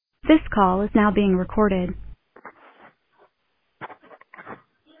This call is now being recorded.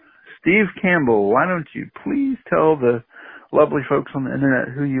 Steve Campbell, why don't you please tell the lovely folks on the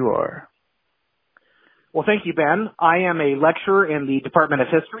internet who you are? Well, thank you, Ben. I am a lecturer in the Department of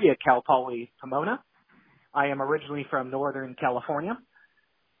History at Cal Poly Pomona. I am originally from Northern California,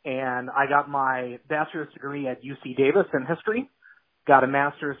 and I got my bachelor's degree at UC Davis in history, got a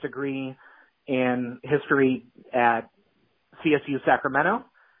master's degree in history at CSU Sacramento,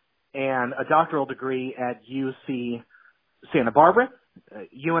 and a doctoral degree at UC Santa Barbara.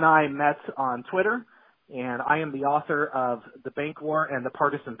 You and I met on Twitter, and I am the author of The Bank War and the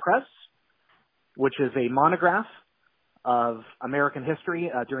Partisan Press, which is a monograph of American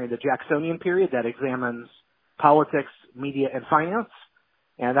history during the Jacksonian period that examines politics, media, and finance.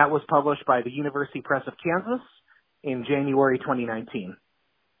 And that was published by the University Press of Kansas in January 2019.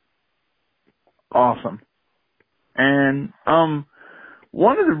 Awesome. And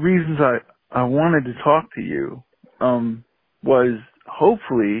one of the reasons I wanted to talk to you was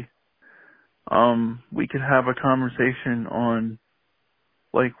hopefully we could have a conversation on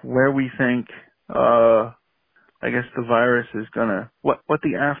like where we think I guess the virus is gonna what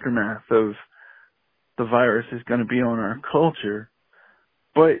the aftermath of the virus is gonna be on our culture.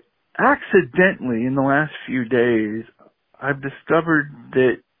 But accidentally in the last few days I've discovered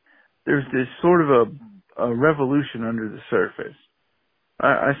that there's this sort of a revolution under the surface.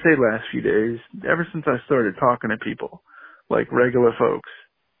 I say last few days, ever since I started talking to people, like regular folks,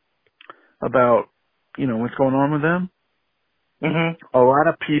 about, you know, what's going on with them. Mm-hmm. A lot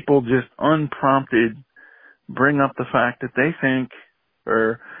of people just unprompted bring up the fact that they think,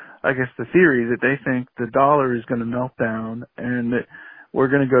 or I guess the theory that they think the dollar is going to melt down and that we're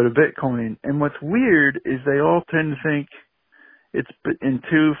going to go to Bitcoin. And what's weird is they all tend to think it's in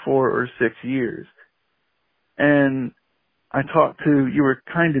 2, 4, or 6 years. And you were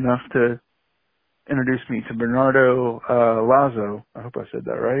kind enough to introduce me to Bernardo Lazo. I hope I said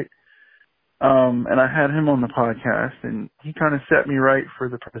that right. And I had him on the podcast, and he kind of set me right for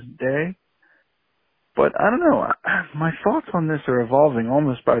the present day. But I don't know. My thoughts on this are evolving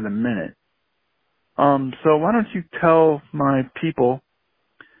almost by the minute. So why don't you tell my people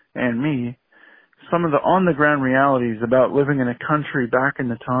and me some of the on-the-ground realities about living in a country back in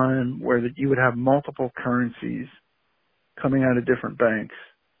the time where that you would have multiple currencies coming out of different banks.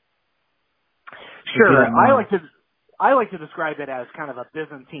 Sure. I like to describe it as kind of a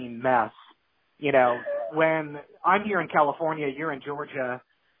Byzantine mess. You know, when I'm here in California, you're in Georgia,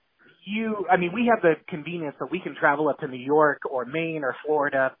 we have the convenience that we can travel up to New York or Maine or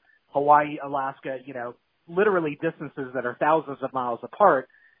Florida, Hawaii, Alaska, you know, literally distances that are thousands of miles apart.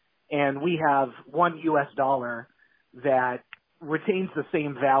 And we have one U.S. dollar that retains the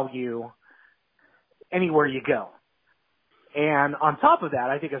same value anywhere you go. And on top of that,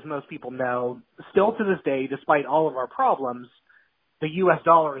 I think as most people know, still to this day, despite all of our problems, the U.S.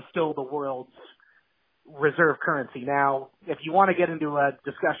 dollar is still the world's reserve currency. Now, if you want to get into a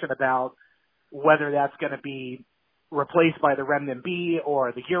discussion about whether that's going to be replaced by the renminbi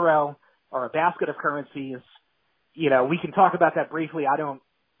or the euro or a basket of currencies, you know, we can talk about that briefly. I don't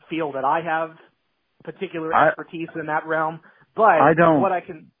feel that I have particular expertise in that realm, but I don't.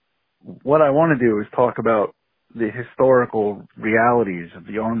 What I want to do is talk about the historical realities of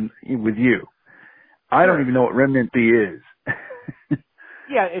with you. I don't even know what renminbi is.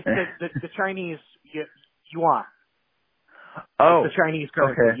 Yeah, it's the Chinese yuan. Oh, it's the Chinese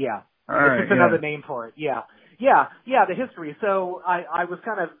currency. Okay. Yeah, it's just another name for it. Yeah. The history. So I was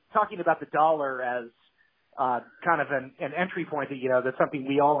kind of talking about the dollar as kind of an entry point that that's something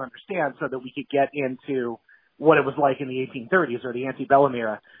we all understand, so that we could get into what it was like in the 1830s or the antebellum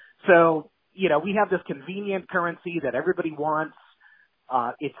era. So we have this convenient currency that everybody wants.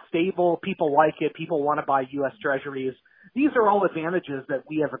 It's stable. People like it. People want to buy U.S. treasuries. These are all advantages that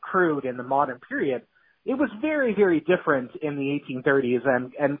we have accrued in the modern period. It was very, very different in the 1830s,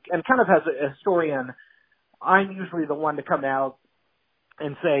 and kind of as a historian, I'm usually the one to come out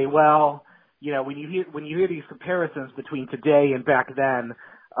and say, well, when you hear these comparisons between today and back then,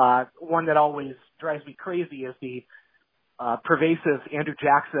 one that always drives me crazy is the pervasive Andrew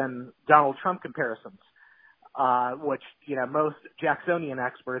Jackson, Donald Trump comparisons, which, most Jacksonian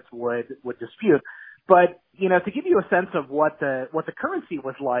experts would dispute. But, to give you a sense of what the currency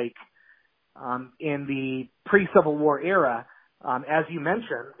was like, in the pre-Civil War era, as you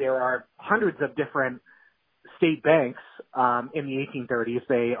mentioned, there are hundreds of different state banks, in the 1830s.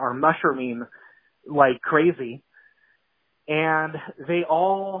 They are mushrooming like crazy, and they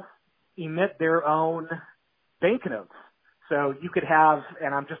all emit their own banknotes. So you could have,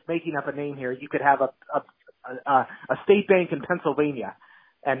 and I'm just making up a name here, you could have a state bank in Pennsylvania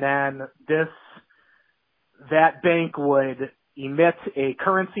and then that bank would emit a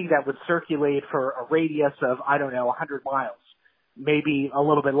currency that would circulate for a radius of, 100 miles, maybe a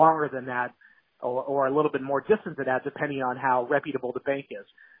little bit longer than that, or a little bit more distant than that, depending on how reputable the bank is.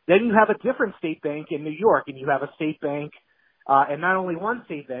 Then you have a different state bank in New York, and you have a state bank, and not only one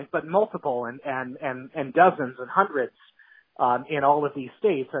state bank, but multiple and dozens and hundreds in all of these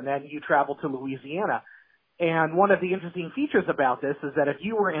states. And then you travel to Louisiana. And one of the interesting features about this is that if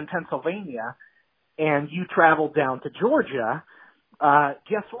you were in Pennsylvania and you traveled down to Georgia,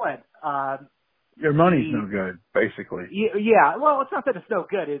 guess what? Your money's no good, basically. Yeah. Well, it's not that it's no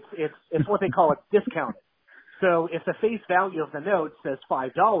good. It's what they call it discounted. So if the face value of the note says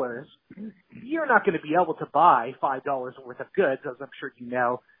 $5, you're not going to be able to buy $5 worth of goods, as I'm sure you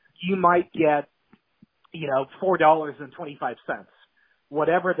know. You might get, $4.25,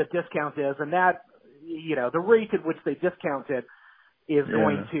 whatever the discount is, and that, the rate at which they discount it is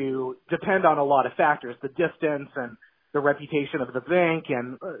going to depend on a lot of factors, the distance and the reputation of the bank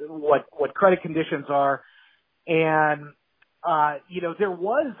and what credit conditions are. And, there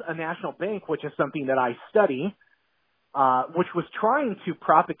was a national bank, which is something that I study, which was trying to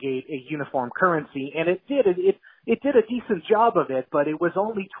propagate a uniform currency, and it did a decent job of it, but it was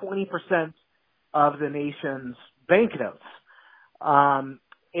only 20% of the nation's banknotes.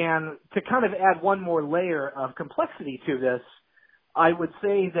 And to kind of add one more layer of complexity to this, I would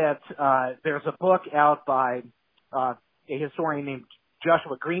say that there's a book out by a historian named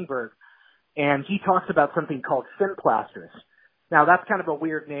Joshua Greenberg, and he talks about something called shin plasters. Now, that's kind of a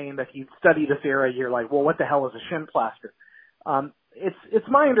weird name. If you study this era, you're like, well, what the hell is a shin plaster? It's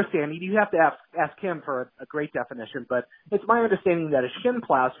my understanding, you have to ask him for a great definition, but it's my understanding that a shin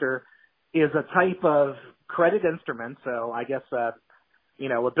plaster is a type of credit instrument. So I guess, a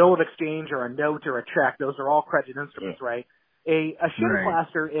bill of exchange or a note or a check, those are all credit instruments, right? A shin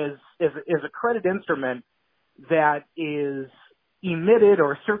plaster is a credit instrument that is emitted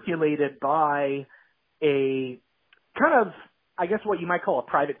or circulated by a kind of, I guess what you might call a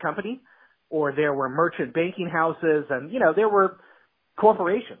private company, or there were merchant banking houses, and there were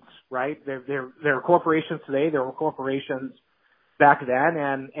corporations, right? There are corporations today. There were corporations back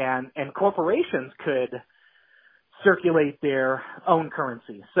then, and corporations could circulate their own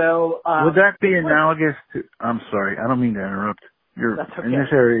currency. So would that be analogous to? I'm sorry, I don't mean to interrupt. That's okay. In this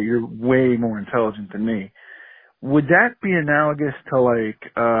area, you're way more intelligent than me. Would that be analogous to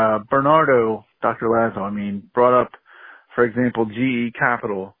Bernardo, Dr. Lazo, brought up, for example, GE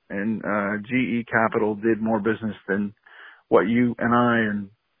Capital, and GE Capital did more business than what you and I and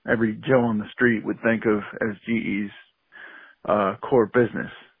every Joe on the street would think of as GE's core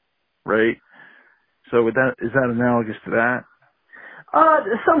business, right? So is that analogous to that?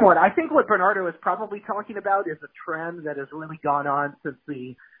 Somewhat. I think what Bernardo is probably talking about is a trend that has really gone on since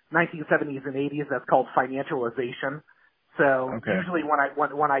the 1970s and 80s. That's called financialization. So usually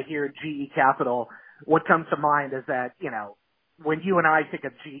when I hear GE Capital, what comes to mind is that, when you and I think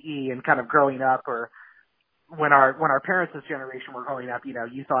of GE and kind of growing up, or when our parents' generation were growing up,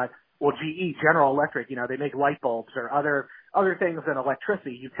 you thought, well, GE, General Electric, they make light bulbs or other things in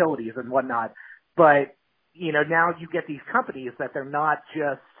electricity, utilities and whatnot. But, now you get these companies that they're not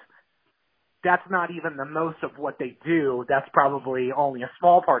just, that's not even the most of what they do. That's probably only a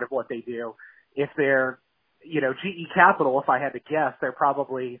small part of what they do. If they're, GE Capital, if I had to guess, they're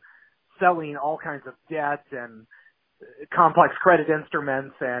probably selling all kinds of debt and complex credit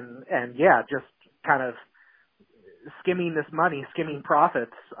instruments and just kind of skimming this money, skimming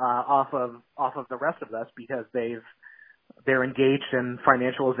profits off of the rest of us because they're engaged in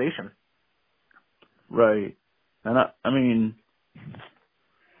financialization. Right. And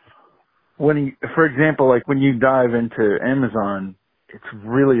for example, when you dive into Amazon, it's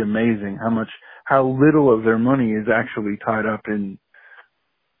really amazing how little of their money is actually tied up in,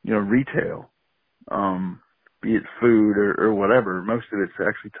 retail, be it food or whatever. Most of it's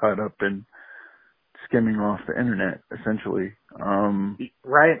actually tied up in skimming off the internet, essentially.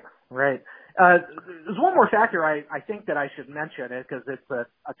 Right. There's one more factor I think that I should mention, because it's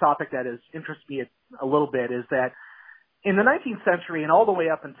a topic that has interested me a little bit, is that in the 19th century and all the way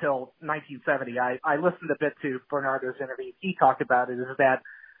up until 1970, I listened a bit to Bernardo's interview. He talked about it, is that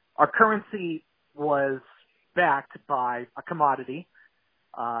our currency was backed by a commodity.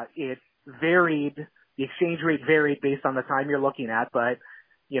 It varied, the exchange rate varied based on the time you're looking at, but,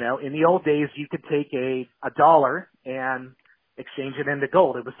 in the old days, you could take a dollar and exchange it into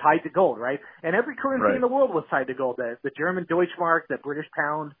gold. It was tied to gold, right? And every currency in the world was tied to gold. The German Deutschmark, the British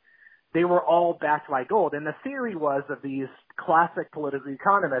pound, they were all backed by gold. And the theory was of these classic political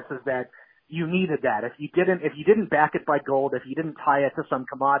economists is that you needed that. If you didn't back it by gold, if you didn't tie it to some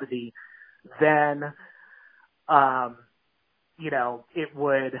commodity, then, it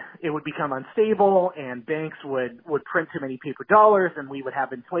would become unstable, and banks would print too many paper dollars, and we would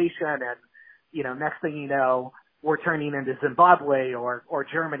have inflation, and, next thing you know, we're turning into Zimbabwe or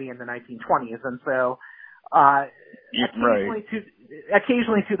Germany in the 1920s. And so,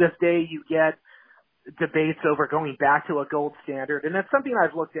 occasionally to this day, you get debates over going back to a gold standard, and it's something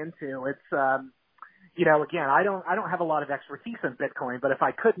I've looked into. It's, again, I don't have a lot of expertise in Bitcoin, but if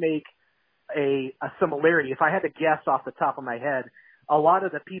I could make a similarity, if I had to guess off the top of my head, a lot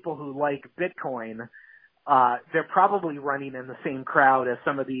of the people who like Bitcoin, they're probably running in the same crowd as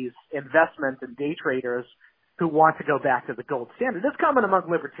some of these investment and day traders who want to go back to the gold standard. It's common among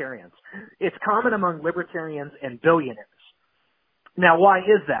libertarians. It's common among libertarians and billionaires. Now, why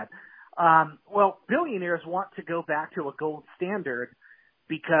is that? Well, billionaires want to go back to a gold standard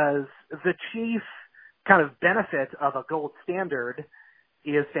because the chief kind of benefit of a gold standard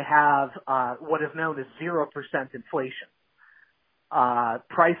is to have what is known as 0% inflation.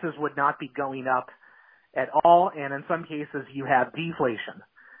 Prices would not be going up at all, and in some cases you have deflation.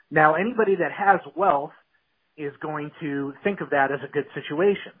 Now, anybody that has wealth is going to think of that as a good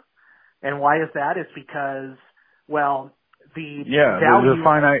situation. And why is that? It's because, well, the value...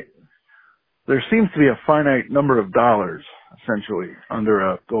 There seems to be a finite number of dollars, essentially, under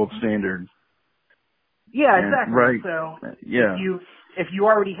a gold standard. Yeah, exactly. Right. So yeah. if you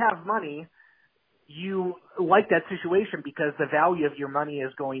already have money, you like that situation because the value of your money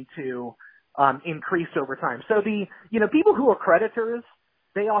is going to increase over time. So people who are creditors,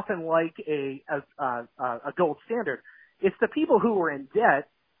 they often like a gold standard. It's the people who are in debt,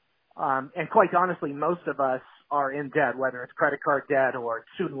 and quite honestly, most of us are in debt, whether it's credit card debt or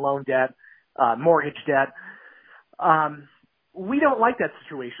student loan debt, mortgage debt. We don't like that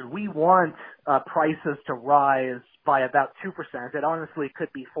situation. We want prices to rise by about 2%. It honestly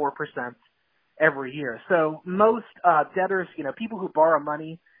could be 4% every year. So most debtors, people who borrow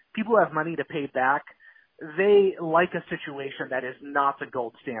money, people who have money to pay back, they like a situation that is not the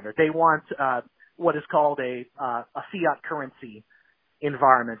gold standard. They want what is called a fiat currency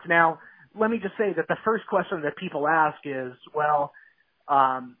environment. Now, let me just say that the first question that people ask is, well,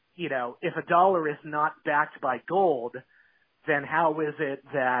 if a dollar is not backed by gold, then how is it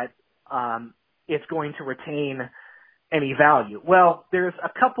that it's going to retain any value? Well, there's a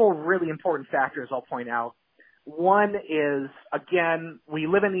couple really important factors I'll point out. One is, again, we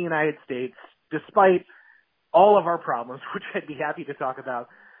live in the United States, despite all of our problems, which I'd be happy to talk about.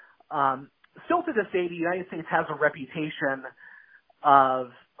 Still to this day, the United States has a reputation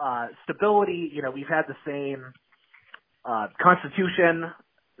of stability. We've had the same Constitution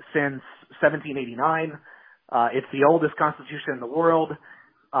since 1789. It's the oldest constitution in the world.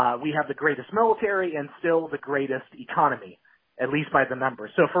 We have the greatest military and still the greatest economy, at least by the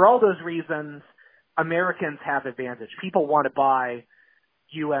numbers. So for all those reasons, Americans have advantage. People want to buy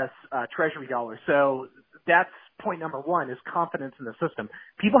U.S. Treasury dollars. So that's point number one, is confidence in the system.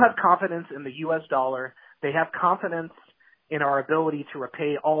 People have confidence in the U.S. dollar. They have confidence in our ability to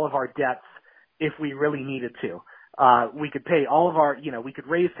repay all of our debts if we really needed to. We could pay all of our, we could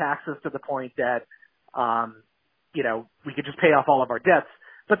raise taxes to the point that, we could just pay off all of our debts.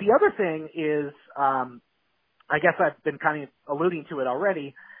 But the other thing is, I guess I've been kind of alluding to it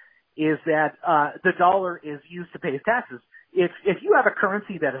already, is that the dollar is used to pay taxes. If you have a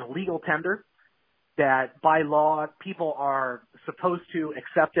currency that is legal tender, that by law people are supposed to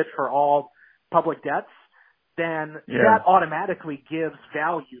accept it for all public debts, then that automatically gives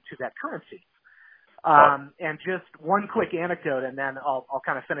value to that currency. And just one quick anecdote, and then I'll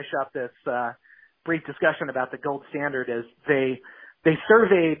kind of finish up this brief discussion about the gold standard. Is they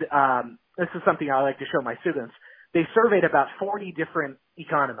surveyed, this is something I like to show my students, they surveyed about 40 different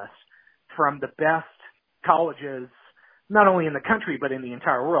economists from the best colleges, not only in the country, but in the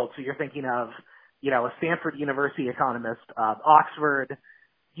entire world. So you're thinking of, a Stanford University economist, Oxford,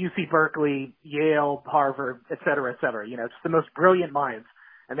 UC Berkeley, Yale, Harvard, et cetera, et cetera. It's the most brilliant minds.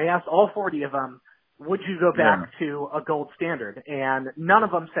 And they asked all 40 of them, would you go back to a gold standard? And none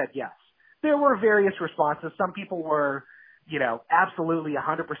of them said yes. There were various responses. Some people were, absolutely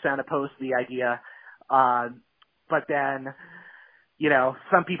 100% opposed to the idea. But then,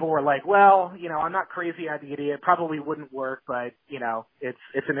 some people were like, well, I'm not crazy on the idea. It probably wouldn't work, but,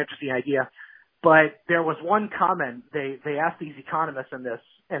 it's an interesting idea. But there was one comment. They asked these economists in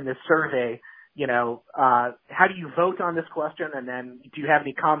this survey, how do you vote on this question? And then do you have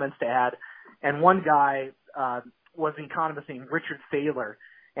any comments to add? And one guy was an economist named Richard Thaler,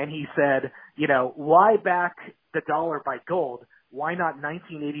 and he said, why back the dollar by gold why not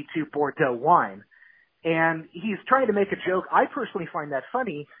 1982 Bordeaux wine? And he's trying to make a joke. I personally find that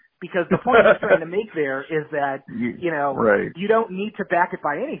funny because the point he's trying to make there is that, right. you don't need to back it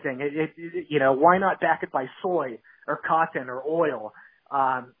by anything. Why not back it by soy or cotton or oil?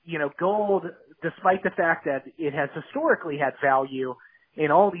 Gold, despite the fact that it has historically had value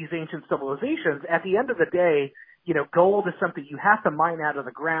in all these ancient civilizations, at the end of the day, gold is something you have to mine out of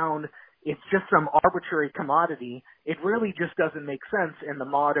the ground. It's just some arbitrary commodity. It really just doesn't make sense in the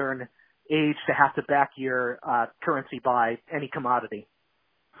modern age to have to back your currency by any commodity.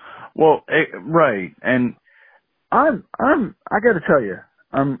 Well, right, and I got to tell you,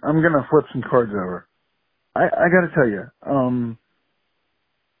 I'm gonna flip some cards over. I got to tell you,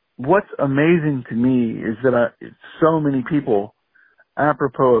 what's amazing to me is that so many people,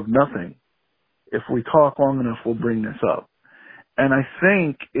 apropos of nothing, if we talk long enough, we'll bring this up, and I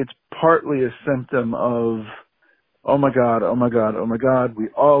think it's partly a symptom of, oh my God, we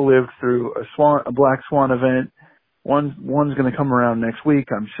all lived through a black swan event. One's going to come around next week,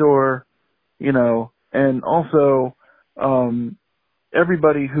 I'm sure, and also,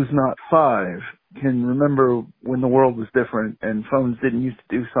 everybody who's not 5 can remember when the world was different and phones didn't used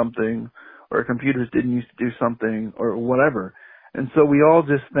to do something or computers didn't used to do something or whatever. And so we all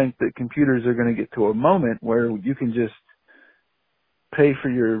just think that computers are going to get to a moment where you can just pay for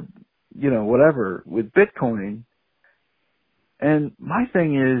your, whatever with Bitcoin. And my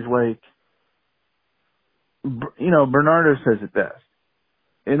thing is Bernardo says it best.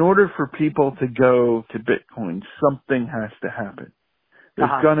 In order for people to go to Bitcoin, something has to happen.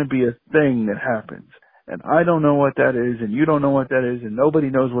 There's going to be a thing that happens. And I don't know what that is, and you don't know what that is, and nobody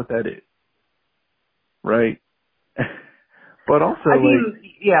knows what that is. Right? But also,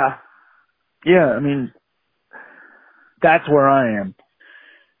 yeah. Yeah, that's where I am.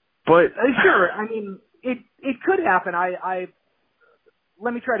 But sure, it could happen.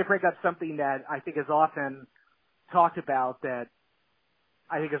 Let me try to break up something that I think is often talked about that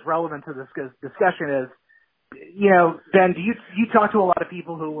I think is relevant to this discussion is, Ben, do you talk to a lot of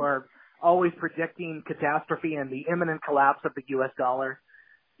people who are always predicting catastrophe and the imminent collapse of the U.S. dollar?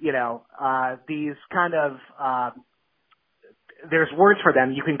 These kind of, there's words for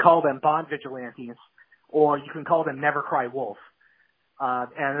them. You can call them bond vigilantes, or you can call them never cry wolf.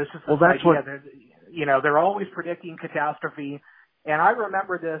 And it's just this idea that, they're always predicting catastrophe. And I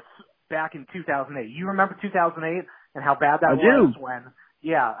remember this back in 2008. You remember 2008 and how bad that was when,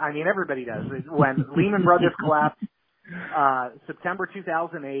 everybody does. When Lehman Brothers collapsed, September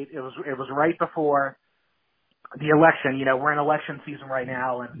 2008, it was right before the election. We're in election season right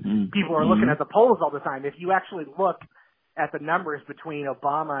now, and people are looking at the polls all the time. If you actually look at the numbers between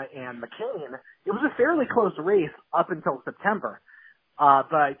Obama and McCain, it was a fairly close race up until September.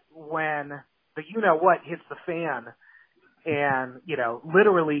 But when the you-know-what hits the fan and,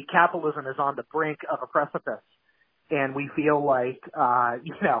 literally capitalism is on the brink of a precipice, and we feel like, I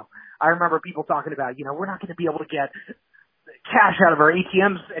remember people talking about, we're not going to be able to get cash out of our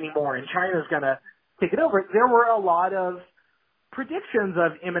ATMs anymore, and China's going to take it over. There were a lot of predictions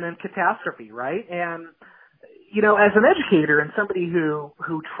of imminent catastrophe, right? And, as an educator and somebody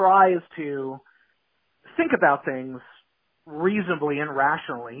who tries to think about things reasonably and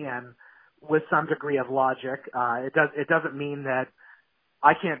rationally and with some degree of logic, it doesn't mean that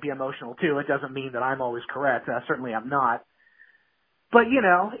I can't be emotional too. It doesn't mean that I'm always correct. Certainly I'm not. But,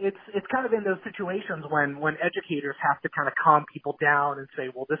 it's kind of in those situations when educators have to kind of calm people down and say,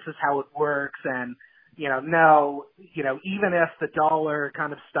 well, this is how it works. And, no, even if the dollar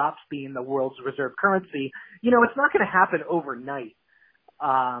kind of stops being the world's reserve currency, it's not going to happen overnight.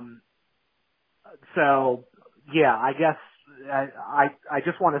 So, yeah, I guess I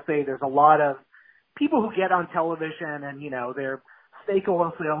just want to say there's a lot of people who get on television and, they're snake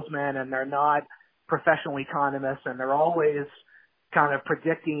oil salesmen and they're not professional economists and they're always kind of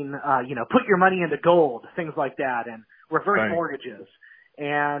predicting, put your money into gold, things like that, and reverse mortgages.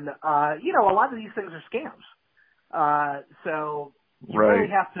 And, a lot of these things are scams. So you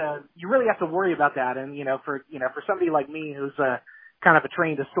really have to worry about that. And, for somebody like me who's kind of a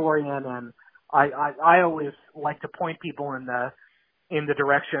trained historian, and I always like to point people in the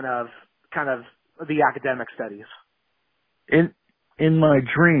direction of kind of the academic studies. In my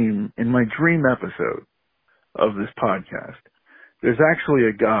dream episode of this podcast, there's actually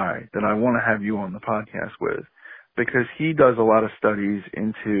a guy that I want to have you on the podcast with, because he does a lot of studies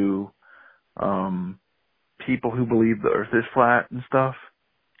into people who believe the earth is flat and stuff.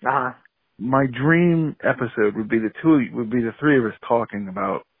 Uh-huh. My dream episode would be the three of us talking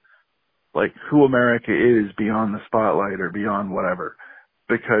about who America is beyond the spotlight or beyond whatever,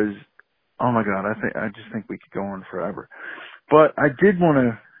 because oh my God, I just think we could go on forever. But I did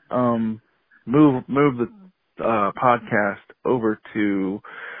want to move the podcast over to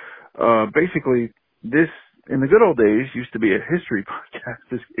basically this. In the good old days, used to be a history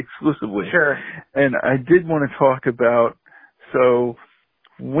podcast exclusively. Sure. And I did want to talk about. So,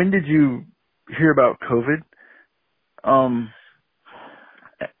 when did you hear about COVID?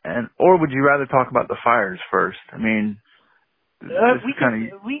 Or would you rather talk about the fires first? I mean, we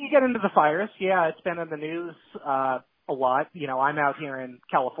can get into the fires. Yeah, it's been in the news a lot. You know, I'm out here in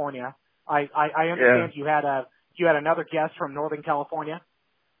California. I understand you had another guest from Northern California.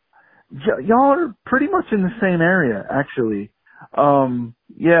 Y'all are pretty much in the same area, actually.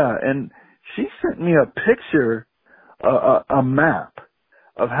 Yeah, and she sent me a picture, a map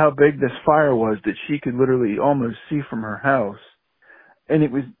of how big this fire was that she could literally almost see from her house. And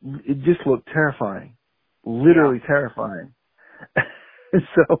it just looked terrifying. Literally terrifying.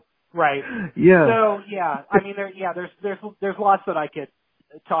 So. Right. Yeah. So, yeah, I mean, there's lots that I could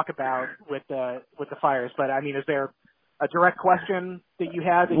talk about with the fires, but I mean, is there a direct question that you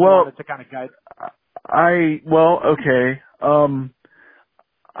had that you wanted to kind of guide? Okay.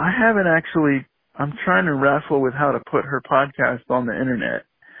 I haven't actually, I'm trying to wrestle with how to put her podcast on the internet.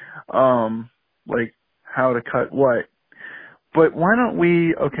 Like how to cut what. But why don't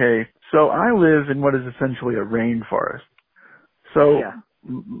we, so I live in what is essentially a rainforest. So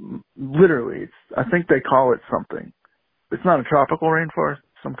literally, I think they call it something. It's not a tropical rainforest.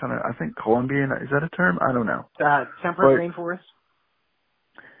 Some kind of, I think Colombian, is that a term? I don't know. Temperate rainforest?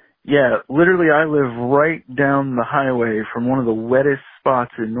 Yeah, literally I live right down the highway from one of the wettest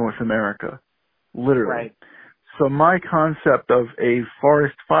spots in North America. Literally. Right. So my concept of a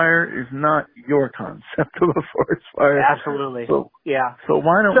forest fire is not your concept of a forest fire. Absolutely. So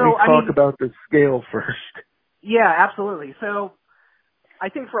why don't we talk about the scale first? Yeah, absolutely. So I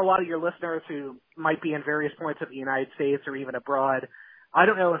think for a lot of your listeners who might be in various points of the United States or even abroad, I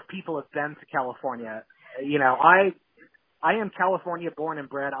don't know if people have been to California. You know, I am California born and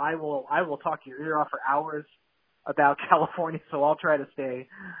bred. I will talk your ear off for hours about California, so I'll try to stay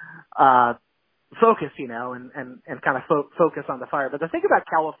focused, you know, and kind of focus on the fire. But the thing about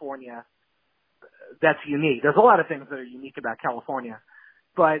California that's unique, there's a lot of things that are unique about California.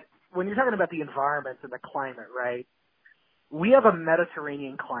 But when you're talking about the environment and the climate, right, we have a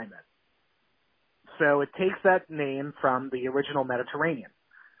Mediterranean climate. So it takes that name from the original Mediterranean.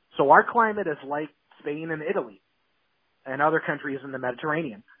 So our climate is like Spain and Italy and other countries in the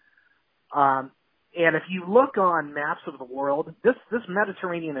Mediterranean. And if you look on maps of the world, this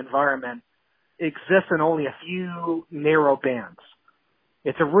Mediterranean environment exists in only a few narrow bands.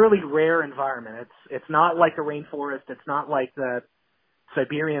 It's a really rare environment. It's not like the rainforest. It's not like the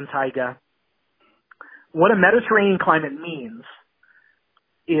Siberian taiga. What a Mediterranean climate means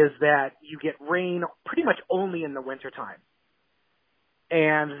is that you get rain pretty much only in the wintertime.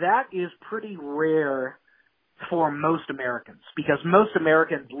 And that is pretty rare for most Americans because most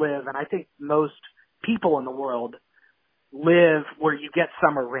Americans live, and I think most people in the world live where you get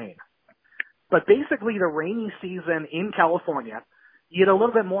summer rain. But basically the rainy season in California, you get a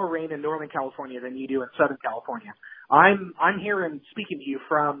little bit more rain in Northern California than you do in Southern California. I'm here and speaking to you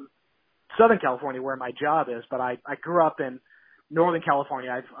from Southern California where my job is, but I grew up in Northern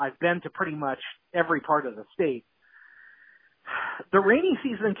California. I've been to pretty much every part of the state. The rainy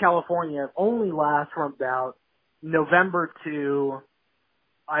season in California only lasts from about November to,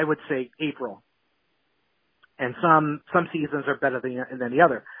 I would say, April. And some seasons are better than the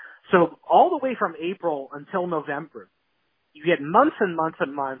other. So all the way from April until November, you get months and months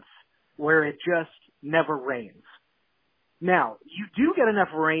and months where it just never rains. Now, you do get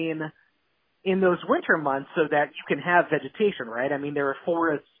enough rain in those winter months so that you can have vegetation, right? I mean, there are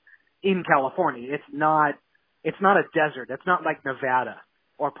forests in California. It's not a desert. It's not like Nevada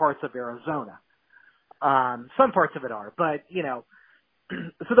or parts of Arizona. Some parts of it are, but you know,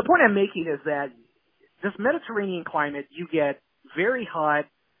 so the point I'm making is that this Mediterranean climate, you get very hot,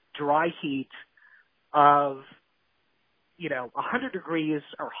 dry heat of, 100 degrees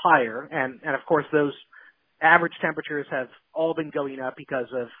or higher. And of course those average temperatures have all been going up because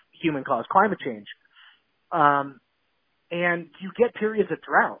of human-caused climate change. And you get periods of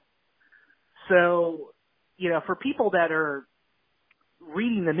drought. So, for people that are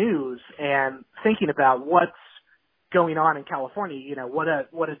reading the news and thinking about what's going on in California, what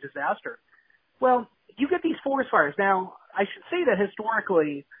a disaster. Well, you get these forest fires. Now, I should say that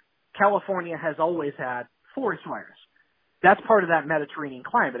historically, California has always had forest fires. That's part of that Mediterranean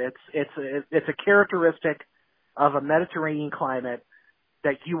climate. It's a characteristic of a Mediterranean climate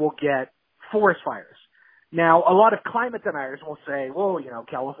that you will get forest fires. Now, a lot of climate deniers will say, well,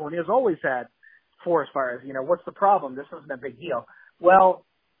 California has always had forest fires. What's the problem? This isn't a big deal. Well,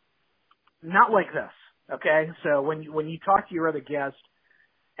 not like this. Okay, so when you talk to your other guest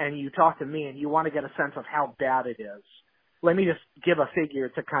and you talk to me and you want to get a sense of how bad it is, let me just give a figure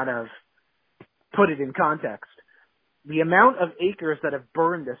to kind of put it in context. The amount of acres that have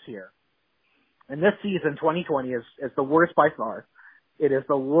burned this year, and this season, 2020, is the worst by far. It is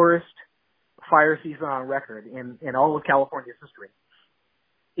the worst fire season on record in all of California's history.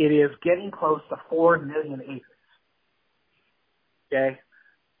 It is getting close to 4 million acres. Okay?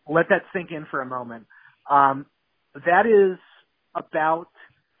 Let that sink in for a moment. That is about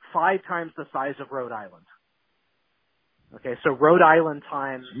 5 times the size of Rhode Island. Okay, so Rhode Island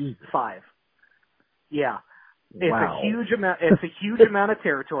times 5. Yeah. It's Wow. a huge amount. It's a huge amount of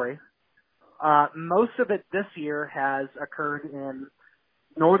territory. Most of it this year has occurred in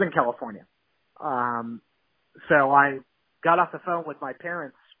Northern California. So I got off the phone with my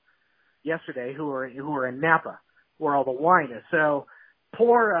parents yesterday, who are in Napa, where all the wine is. So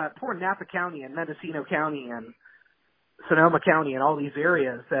poor Napa County and Mendocino County and Sonoma County and all these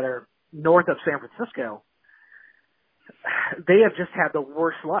areas that are north of San Francisco, they have just had the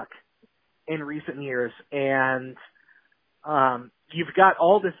worst luck in recent years. And you've got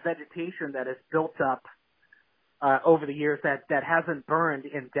all this vegetation that has built up over the years that hasn't burned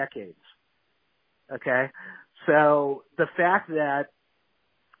in decades. Okay? So the fact that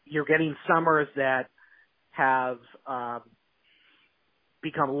you're getting summers that have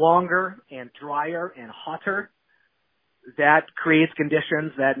become longer and drier and hotter, that creates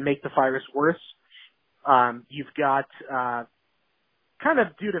conditions that make the fires worse. You've got, kind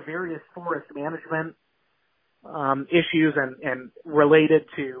of due to various forest management issues and related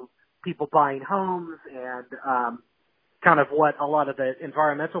to people buying homes and kind of what a lot of the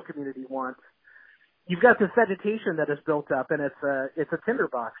environmental community wants, you've got this vegetation that is built up, and it's a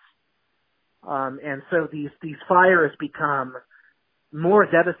tinderbox. And so these fires become more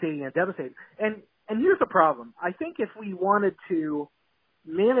devastating and devastating. And here's the problem. I think if we wanted to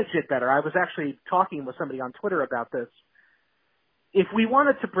manage it better, I was actually talking with somebody on Twitter about this. If we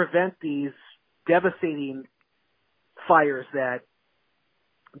wanted to prevent these devastating fires that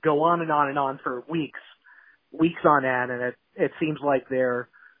go on and on and on for weeks on end, and it seems like they're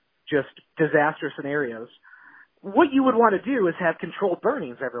just disaster scenarios, what you would want to do is have controlled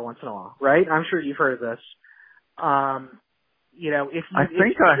burnings every once in a while, right? I'm sure you've heard of this. I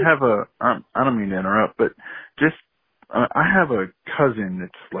don't mean to interrupt, but just, I have a cousin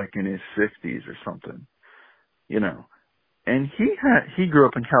that's like in his 60s or something, and he grew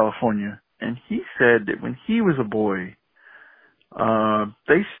up in California, and he said that when he was a boy,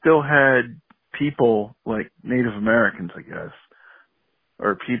 they still had people like Native Americans, I guess,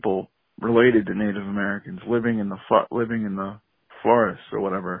 or people related to Native Americans living in the forest or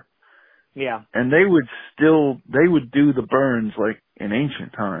whatever. Yeah. And they would do the burns like in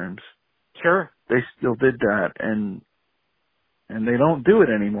ancient times. Sure. They still did that, and they don't do it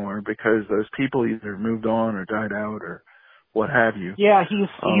anymore because those people either moved on or died out or what have you. Yeah,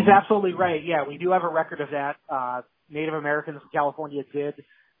 he's absolutely right. Yeah, we do have a record of that. Native Americans in California did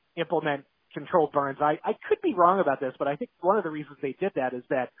implement controlled burns. I could be wrong about this, but I think one of the reasons they did that is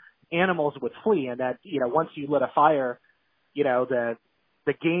that animals would flee, and that, once you lit a fire,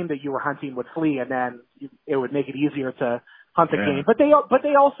 the game that you were hunting would flee, and then it would make it easier to hunt the game. But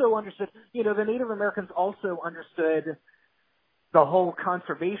they also understood, the Native Americans also understood the whole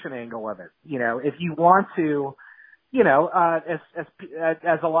conservation angle of it. If you want to,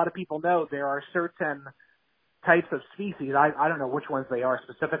 as a lot of people know, there are certain types of species. I don't know which ones they are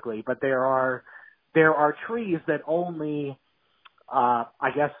specifically, but there are trees that only,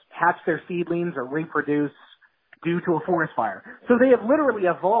 hatch their seedlings or reproduce due to a forest fire. So they have literally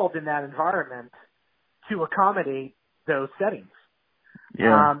evolved in that environment to accommodate those settings.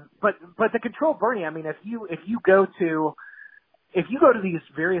 Yeah. But the controlled burning, I mean, if you go to these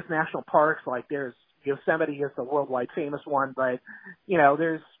various national parks, like there's Yosemite is the worldwide famous one, but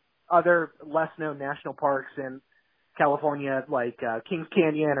there's other less known national parks in California, like Kings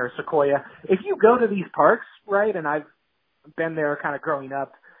Canyon or Sequoia. If you go to these parks, right, and I've been there kind of growing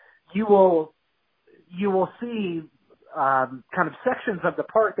up, you will see kind of sections of the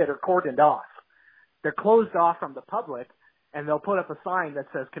park that are cordoned off. They're closed off from the public, and they'll put up a sign that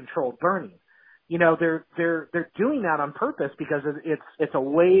says controlled burning. They're doing that on purpose because it's a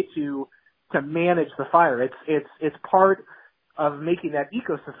way to manage the fire. It's part of making that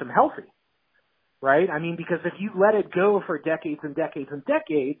ecosystem healthy, right? I mean, because if you let it go for decades and decades and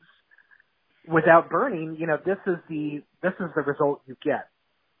decades without burning, this is the result you get.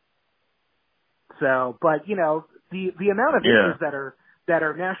 So, but the amount of acres that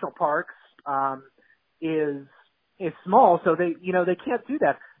are national parks, is small, so they can't do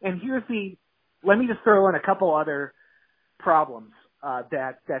that. And let me just throw in a couple other problems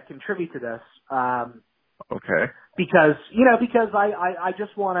that contribute to this. Okay. Because I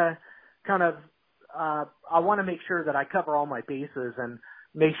just want to kind of I want to make sure that I cover all my bases and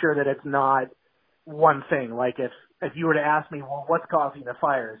make sure that it's not one thing. Like if you were to ask me, well, what's causing the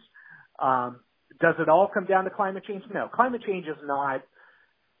fires? Does it all come down to climate change? No, climate change is not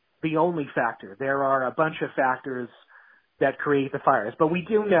the only factor. There are a bunch of factors that create the fires. But we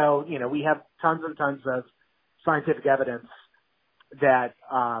do know, we have tons and tons of scientific evidence that,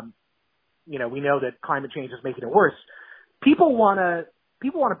 we know that climate change is making it worse. People want to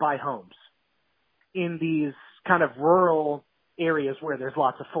buy homes in these kind of rural areas where there's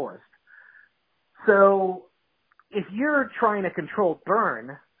lots of forest. So if you're trying to control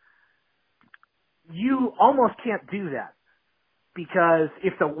burn, you almost can't do that, because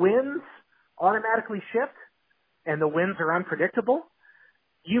if the winds automatically shift and the winds are unpredictable,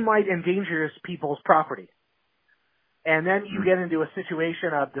 you might endanger people's property. And then you get into a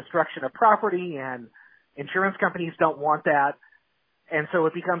situation of destruction of property, and insurance companies don't want that. And so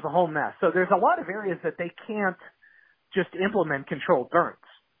it becomes a whole mess. So there's a lot of areas that they can't just implement controlled burns,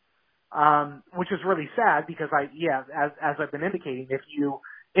 which is really sad, because as I've been indicating, if you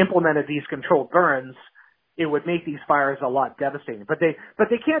implemented these controlled burns, it would make these fires a lot devastating. But they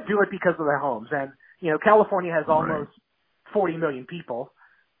can't do it because of their homes. And, California has almost 40 million people.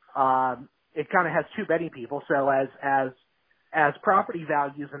 It kind of has too many people. So as property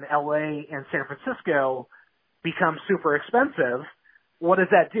values in LA and San Francisco become super expensive, what does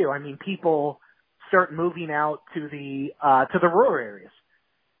that do? I mean, people start moving out to the rural areas,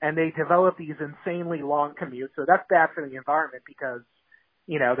 and they develop these insanely long commutes. So that's bad for the environment, because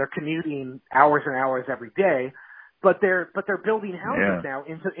they're commuting hours and hours every day, but they're building houses now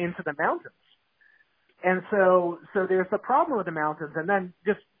into the mountains. And so there's the problem with the mountains. And then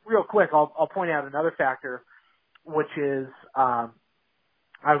just real quick, I'll point out another factor, which is, I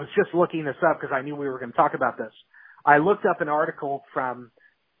was just looking this up because I knew we were going to talk about this. I looked up an article from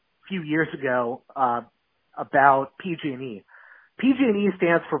a few years ago, about PG&E. PG&E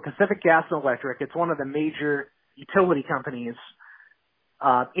stands for Pacific Gas and Electric. It's one of the major utility companies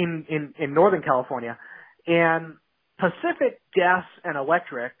in Northern California. And Pacific Gas and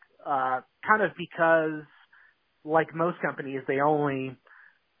Electric, kind of because, like most companies, they only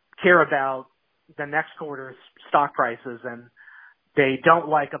care about the next quarter's stock prices, and they don't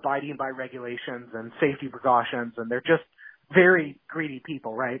like abiding by regulations and safety precautions, and they're just very greedy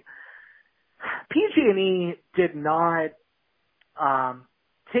people, right? PG&E did not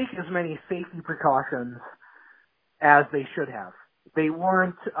take as many safety precautions as they should have. They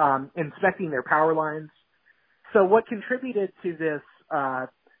weren't inspecting their power lines. So what contributed to this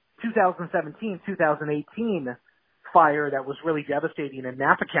 2017-2018 fire that was really devastating in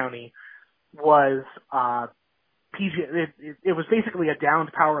Napa County was it was basically a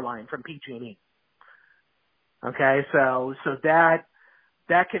downed power line from PG&E. Okay, so that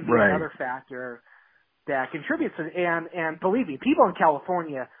can be another factor that contributes. And believe me, people in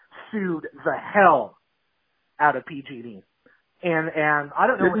California sued the hell out of PG&E. And I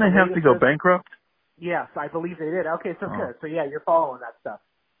don't know. Didn't they have to go bankrupt? Yes, I believe they did. Okay, so good. So yeah, you're following that stuff.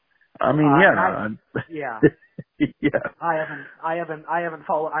 I mean, yeah. I haven't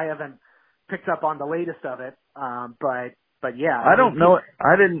picked up on the latest of it. But yeah. I don't know.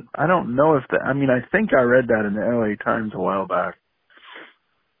 I don't know if I think I read that in the LA Times a while back.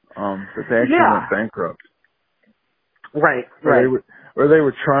 That they actually went bankrupt. Right. Or they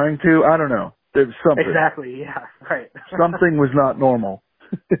were trying to. I don't know. There was something. Exactly. Yeah. Right. Something was not normal.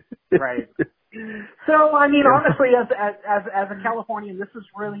 Right. So, honestly, as a Californian, this is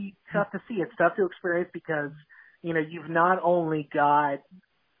really tough to see. It's tough to experience because, you've not only got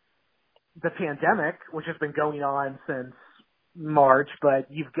the pandemic, which has been going on since March, but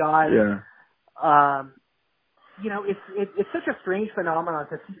you've got, it's such a strange phenomenon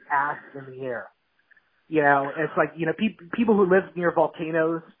to see ash in the air. It's like, people who live near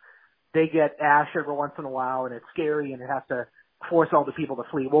volcanoes, they get ash every once in a while, and it's scary, and it has to force all the people to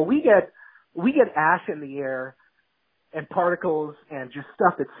flee. Well, we get ash in the air and particles and just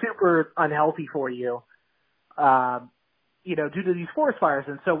stuff that's super unhealthy for you, due to these forest fires.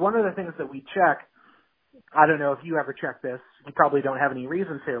 And so one of the things that we check, I don't know if you ever check this, you probably don't have any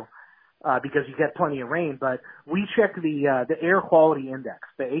reason to, because you get plenty of rain, but we check the air quality index,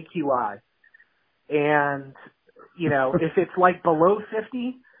 the AQI. And, if it's like below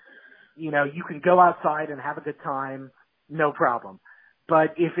 50, you can go outside and have a good time, no problem.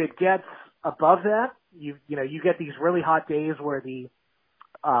 But if it gets above that, you get these really hot days where the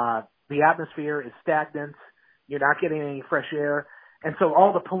the atmosphere is stagnant. You're not getting any fresh air. And so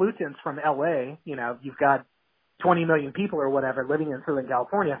all the pollutants from LA, you've got 20 million people or whatever living in Southern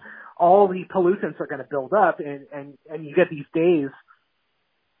California, all the pollutants are going to build up, and you get these days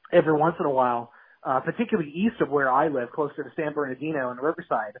every once in a while, particularly east of where I live, closer to San Bernardino and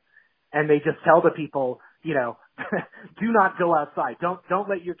Riverside, and they just tell the people, do not go outside. Don't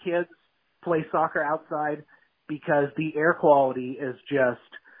let your kids play soccer outside because the air quality is just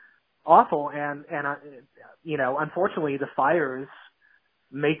awful, and unfortunately the fires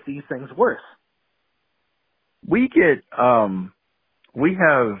make these things worse. We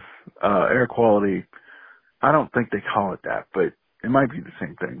have air quality. I don't think they call it that, but it might be the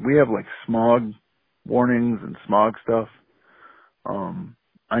same thing. We have like smog warnings and smog stuff.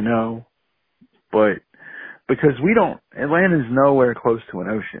 I know, but because Atlanta's nowhere close to an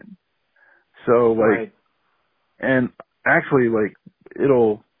ocean. So right. and actually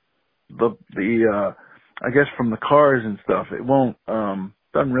I guess from the cars and stuff, it won't,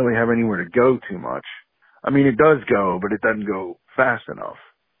 doesn't really have anywhere to go too much. I mean, it does go, but it doesn't go fast enough,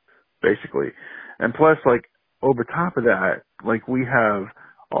 basically. And plus, over top of that, we have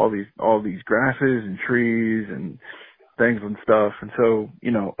all these grasses and trees and things and stuff. And so,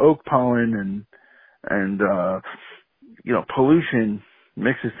 oak pollen and pollution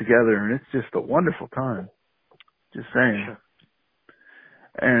mixes together, and it's just a wonderful time. Just saying. Sure.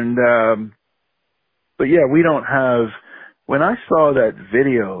 And, but yeah, we don't have, when I saw that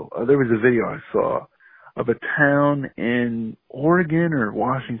video, there was a video I saw of a town in Oregon or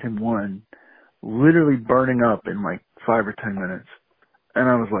Washington, one, literally burning up in 5 or 10 minutes. And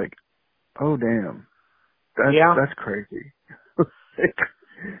I was like, oh damn, that's crazy.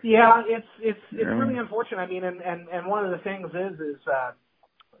 Yeah, it's really unfortunate. I mean, and one of the things is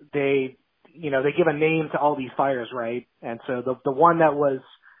they give a name to all these fires, right? And so the one that was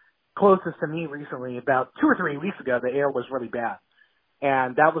closest to me recently, about 2 or 3 weeks ago, the air was really bad.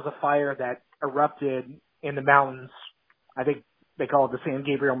 And that was a fire that erupted in the mountains. I think they call it the San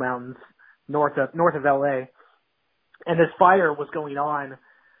Gabriel Mountains, north of LA. And this fire was going on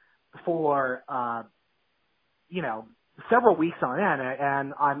for, several weeks on end.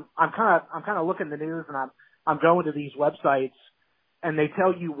 And I'm kind of looking at the news, and I'm going to these websites, and they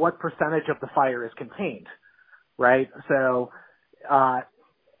tell you what percentage of the fire is contained, right? So, and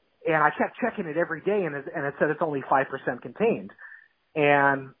I kept checking it every day, and it said it's only 5% contained.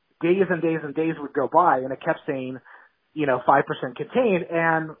 And days and days and days would go by, and it kept saying, 5% contained.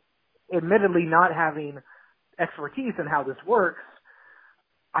 And admittedly, not having expertise in how this works,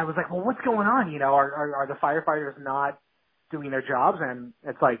 I was like, well, what's going on? Are the firefighters not doing their jobs? And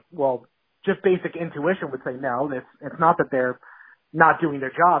it's like, well, just basic intuition would say no. It's not that they're not doing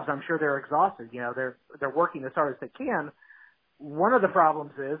their jobs. I'm sure they're exhausted. They're working as hard as they can. One of the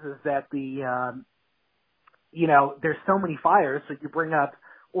problems is that there's so many fires. So you bring up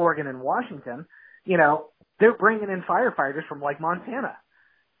Oregon and Washington, they're bringing in firefighters from Montana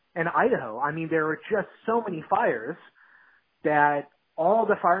and Idaho. I mean, there are just so many fires that all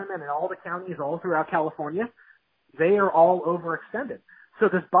the firemen in all the counties all throughout California, they are all overextended. So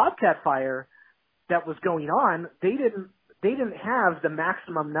this Bobcat fire that was going on, they didn't have the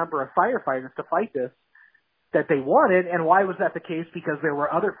maximum number of firefighters to fight this that they wanted. And why was that the case? Because there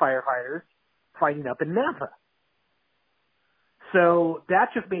were other firefighters fighting up in Napa. So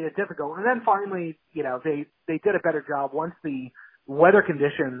that just made it difficult. And then finally, they did a better job once the weather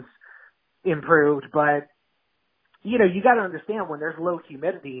conditions improved. But, you got to understand, when there's low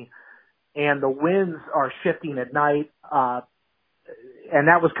humidity and the winds are shifting at night, and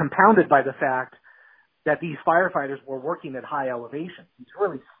that was compounded by the fact that these firefighters were working at high elevations, these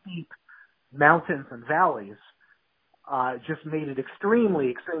really steep mountains and valleys, just made it extremely,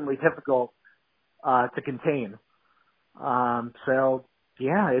 extremely difficult to contain. So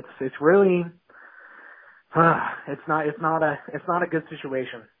yeah, it's really it's not a good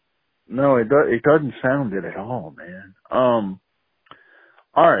situation. No, it doesn't sound it at all, man. All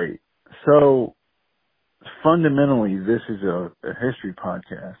right. So fundamentally, this is a history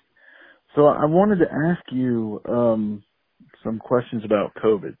podcast. So I wanted to ask you some questions about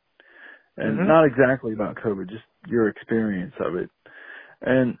COVID, and not exactly about COVID, just your experience of it.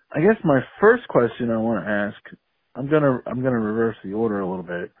 And I guess my first question I want to ask, I'm gonna reverse the order a little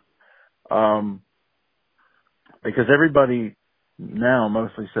bit, because everybody now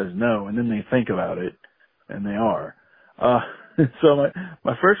mostly says no, and then they think about it, and they are. So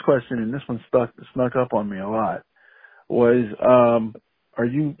my first question, and this one snuck up on me a lot, was, are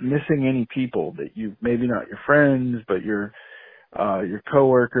you missing any people that you, maybe not your friends, but your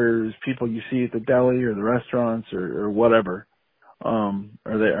coworkers, people you see at the deli or the restaurants or whatever?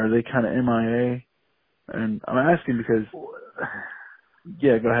 Are they kind of MIA? And I'm asking because,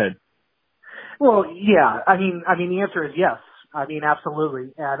 yeah, go ahead. Well, yeah. I mean, the answer is yes. I mean,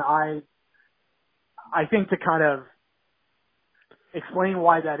 absolutely. And I think to kind of explain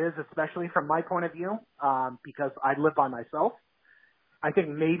why that is, especially from my point of view, because I live by myself. I think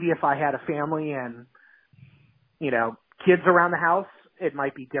maybe if I had a family and, kids around the house, it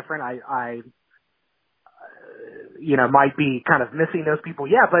might be different. I might be kind of missing those people.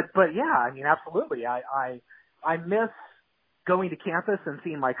 Yeah, but yeah, I mean, absolutely. I miss going to campus and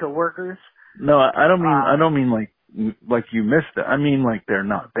seeing my coworkers. No, I don't mean like you missed it. I mean like they're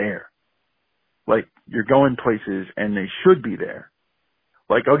not there. Like you're going places and they should be there.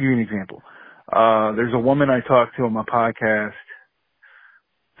 Like I'll give you an example. There's a woman I talked to on my podcast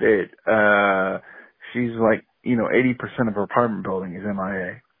that she's like, 80% of her apartment building is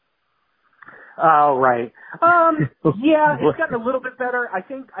MIA. Oh, right. Yeah, it's gotten a little bit better. I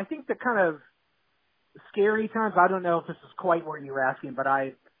think the kind of scary times, I don't know if this is quite what you're asking, but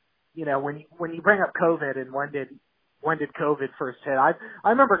when you bring up COVID and when did COVID first hit, I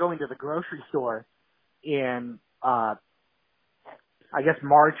remember going to the grocery store in, I guess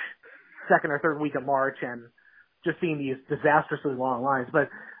March, second or third week of March, and just seeing these disastrously long lines. But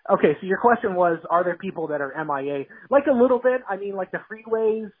okay, so your question was, are there people that are MIA? Like a little bit. I mean, like the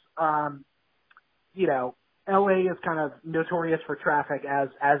freeways, LA is kind of notorious for traffic, as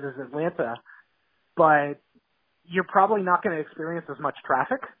is Atlanta, but you're probably not going to experience as much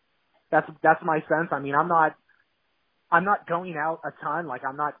traffic. That's my sense. I mean, I'm not going out a ton. Like,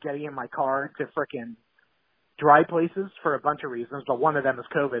 I'm not getting in my car to frickin' drive places for a bunch of reasons, but one of them is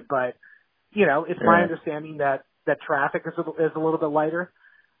COVID. But, it's my understanding that traffic is a little bit lighter.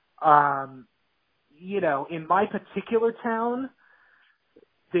 In my particular town,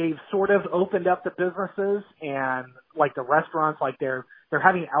 they've sort of opened up the businesses and like the restaurants, like they're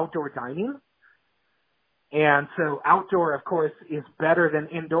having outdoor dining. And so outdoor, of course, is better than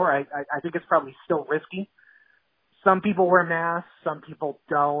indoor. I think it's probably still risky. Some people wear masks, some people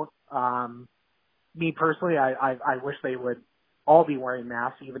don't. Me personally, I wish they would all be wearing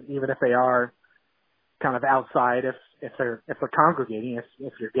masks, even if they are kind of outside, if they're congregating,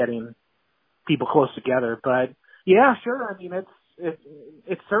 if you're getting people close together. But yeah, sure. I mean,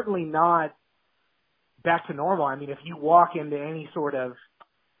 it's certainly not back to normal. I mean, if you walk into any sort of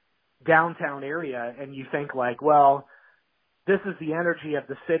downtown area and you think like, well, this is the energy of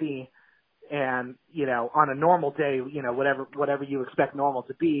the city, and on a normal day, whatever you expect normal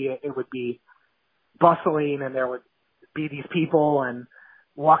to be, it would be bustling, and there would be these people and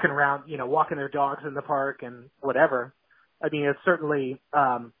walking around, walking their dogs in the park and whatever. I mean, it certainly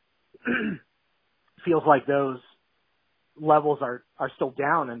feels like those levels are still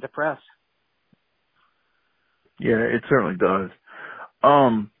down and depressed. Yeah, it certainly does.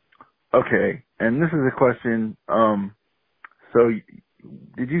 Okay, and this is a question. So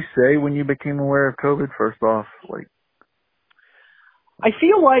did you say when you became aware of COVID, first off? Like, I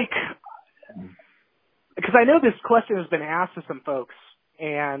feel like, because I know this question has been asked to some folks,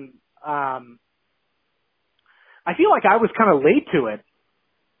 and I feel like I was kind of late to it.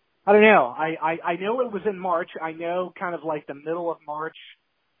 I don't know. I know it was in March. I know kind of like the middle of March,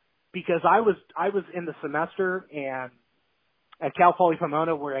 because I was in the semester and at Cal Poly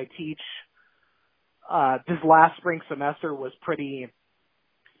Pomona, where I teach. This last spring semester was pretty,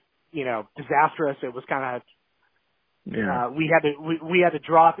 disastrous. It was kind of, we had to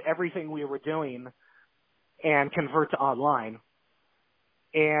drop everything we were doing and convert to online.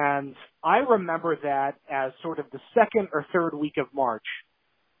 And I remember that as sort of the second or third week of March.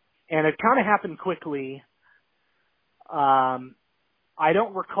 And it kind of happened quickly. I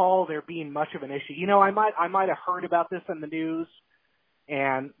don't recall there being much of an issue. I might have heard about this in the news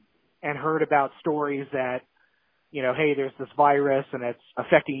and heard about stories that, hey, there's this virus and it's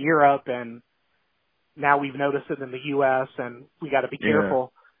affecting Europe, and now we've noticed it in the U.S. and we got to be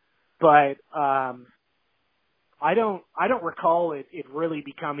careful. But I don't recall it really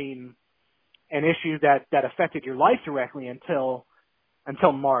becoming an issue that affected your life directly until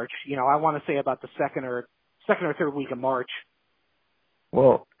March. I want to say about the second or third week of March.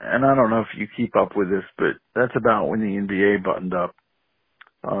 Well, and I don't know if you keep up with this, but that's about when the NBA buttoned up.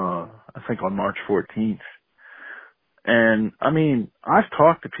 I think on March 14th. And I mean, I've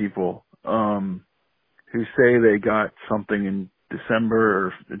talked to people, who say they got something in December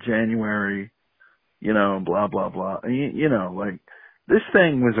or January, blah, blah, blah. Like this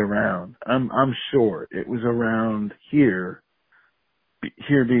thing was around. I'm sure it was around here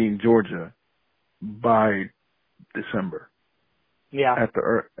being Georgia by December. Yeah. At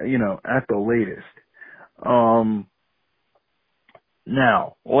the latest.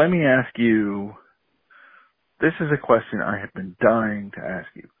 Now, let me ask you, this is a question I have been dying to ask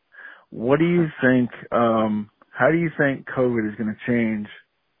you. What do you think, how do you think COVID is going to change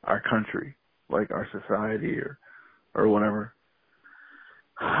our country, like our society or whatever?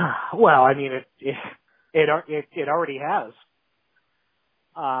 Well, I mean, it already has.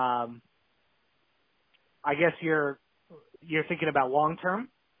 I guess you're thinking about long term.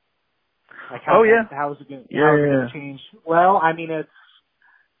 Like how is it going to change? Well, I mean,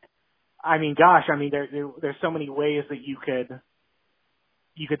 there's so many ways that you could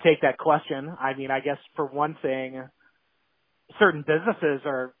take that question. I mean, I guess for one thing, certain businesses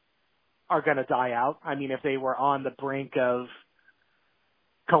are going to die out. I mean, if they were on the brink of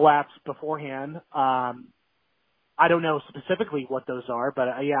collapse beforehand, I don't know specifically what those are,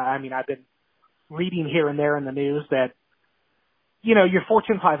 but yeah, I mean, I've been reading here and there in the news that, you know, your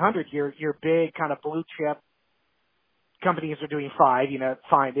Fortune 500, your big kind of blue chip companies are doing fine.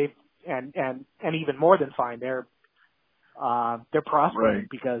 They've and even more than fine. They're prospering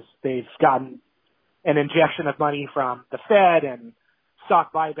because they've gotten an injection of money from the Fed and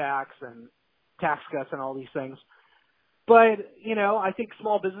stock buybacks and tax cuts and all these things. But, you know, I think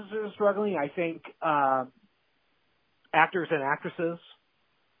small businesses are struggling. I think actors and actresses,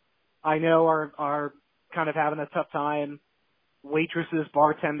 I know, are kind of having a tough time. Waitresses,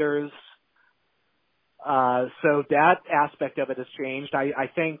 bartenders. So that aspect of it has changed. I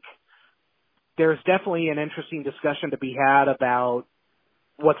think there's definitely an interesting discussion to be had about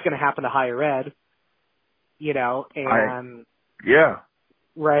what's going to happen to higher ed, you know, and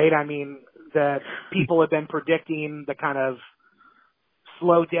right. I mean, that people have been predicting the kind of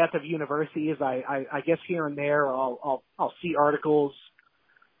slow death of universities. I guess here and there I'll see articles,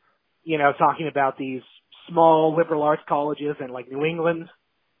 you know, talking about these small liberal arts colleges in like New England,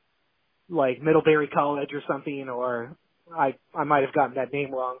 like Middlebury College or something, or I might have gotten that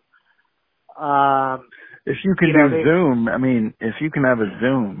name wrong. If you can Zoom, I mean, if you can have a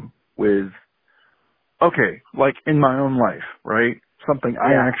Zoom with, okay, like in my own life, right? Something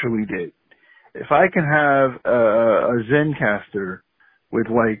I actually did. If I can have a Zencaster with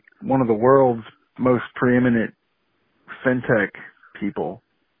like one of the world's most preeminent fintech people,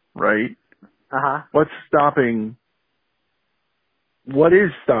 right? What is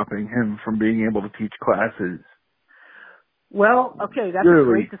stopping him from being able to teach classes? Well, okay, that's a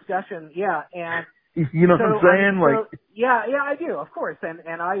great discussion. Yeah, and you know what I'm saying? Yeah, I do, of course. And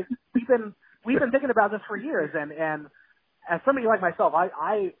we've been thinking about this for years. And as somebody like myself,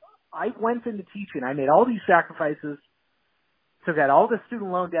 I went into teaching. I made all these sacrifices, took out all the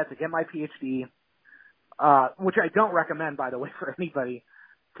student loan debt to get my PhD, which I don't recommend, by the way, for anybody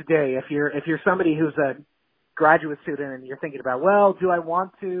today. If you're somebody who's a graduate student and you're thinking about, well, do I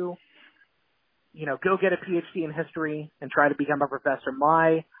want to, you know, go get a PhD in history and try to become a professor?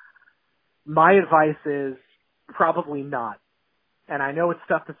 My advice is probably not. And I know it's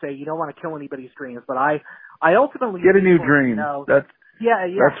tough to say, you don't want to kill anybody's dreams, but I ultimately get a new dream. That's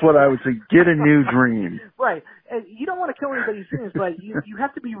what I would say. Get a new dream. Right. And you don't want to kill anybody's dreams, but you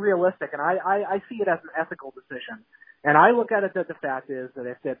have to be realistic. And I see it as an ethical decision. And I look at it that the fact is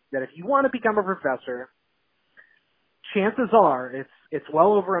that if you want to become a professor, chances are it's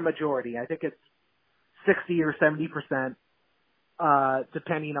well over a majority. I think it's 60 or 70%,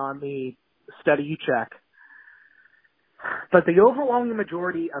 depending on the study you check. But the overwhelming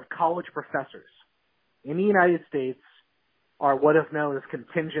majority of college professors in the United States are what is known as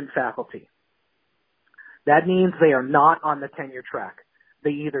contingent faculty. That means they are not on the tenure track.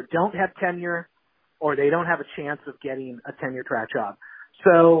 They either don't have tenure or they don't have a chance of getting a tenure track job.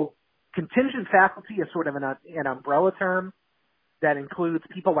 So contingent faculty is sort of an umbrella term that includes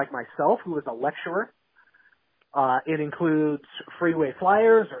people like myself, who is a lecturer. It includes freeway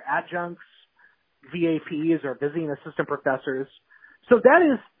flyers or adjuncts, VAPs or visiting assistant professors. So that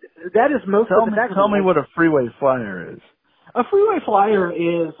is most of the faculty. Tell me what a freeway flyer is. A freeway flyer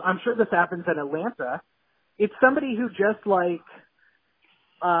is, I'm sure this happens in Atlanta, it's somebody who just like,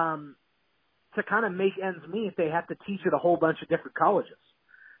 to kind of make ends meet, they have to teach at a whole bunch of different colleges.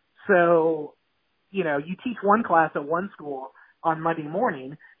 So, you know, you teach one class at one school on Monday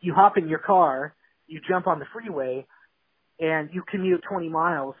morning, you hop in your car, you jump on the freeway, and you commute 20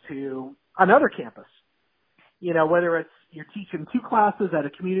 miles to another campus. You know, whether it's you're teaching 2 classes at a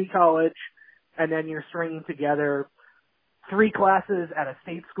community college, and then you're stringing together 3 classes at a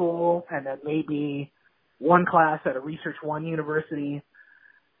state school, and then maybe 1 class at a Research One university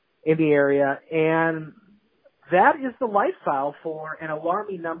in the area. And that is the lifestyle for an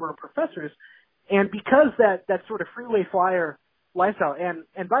alarming number of professors. And because that sort of freeway flyer lifestyle,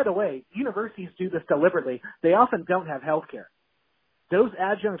 and by the way, universities do this deliberately, they often don't have health care. those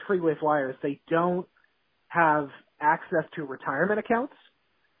adjunct freeway flyers, they don't have access to retirement accounts,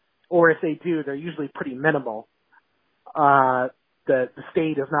 or if they do, they're usually pretty minimal. The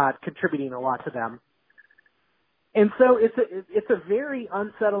state is not contributing a lot to them. And so it's a very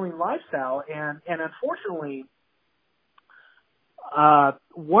unsettling lifestyle, and unfortunately,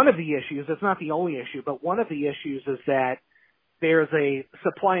 one of the issues, it's not the only issue, but one of the issues is that there's a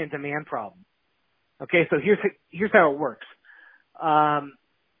supply and demand problem. Okay, so here's how it works.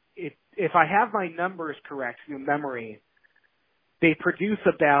 If I have my numbers correct through memory, they produce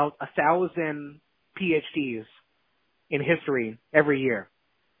about 1,000 PhDs in history every year.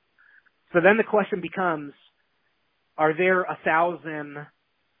 So then the question becomes, are there 1,000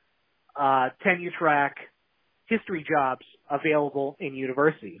 tenure track history jobs available in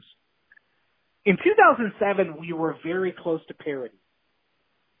universities? In 2007, we were very close to parity.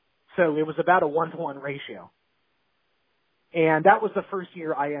 So it was about a 1-to-1 ratio. And that was the first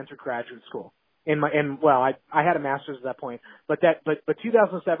year I entered graduate school. I had a master's at that point, but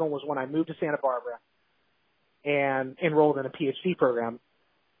 2007 was when I moved to Santa Barbara and enrolled in a PhD program.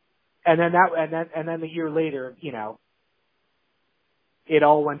 And then the year later, it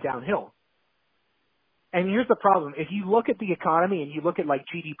all went downhill. And here's the problem. If you look at the economy and you look at like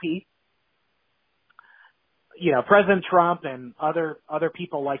GDP, President Trump and other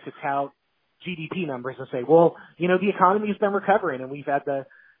people like to tout GDP numbers and say, well, the economy's been recovering and we've had the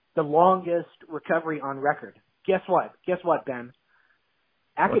longest recovery on record. Guess what? Ben?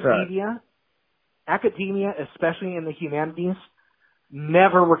 Academia, especially in the humanities,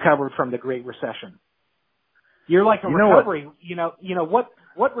 never recovered from the Great Recession. You're like a recovery.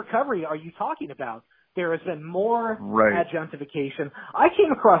 What recovery are you talking about? There has been more adjunctification. I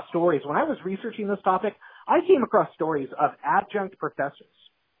came across stories when I was researching this topic. I came across stories of adjunct professors.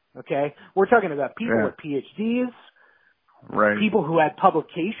 Okay, we're talking about people with PhDs, people who had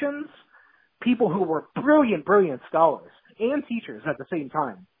publications, people who were brilliant scholars and teachers at the same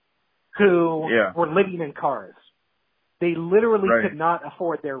time, who were living in cars. They literally could not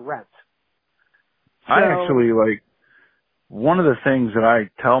afford their rent. So, I actually, one of the things that I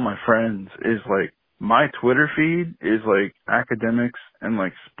tell my friends is, my Twitter feed is, academics and,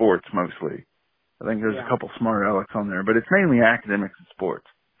 sports mostly. I think there's a couple smart Alex on there, but it's mainly academics and sports.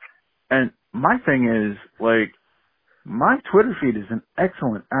 And my thing is, my Twitter feed is an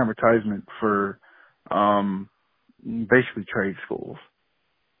excellent advertisement for, basically trade schools.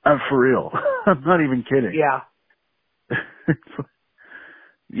 For real. I'm not even kidding. Yeah.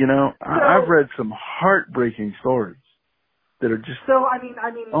 I've read some heartbreaking stories that are just. So my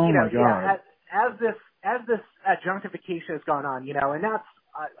God. Yeah, as this adjunctification has gone on, and that's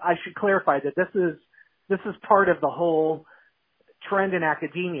I should clarify that this is part of the whole trend in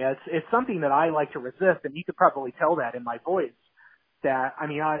academia. It's something that I like to resist, and you could probably tell that in my voice. That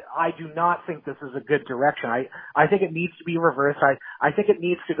I do not think this is a good direction. I think it needs to be reversed. I think it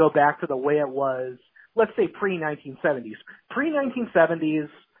needs to go back to the way it was. Let's say pre-1970s. Pre-1970s,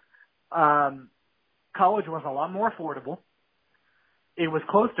 college was a lot more affordable. It was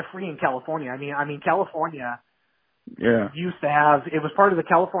close to free in California. California used to have, it was part of the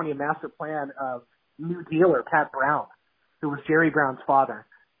California master plan of New Dealer, Pat Brown, who was Jerry Brown's father,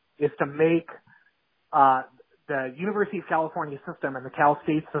 is to make the University of California system and the Cal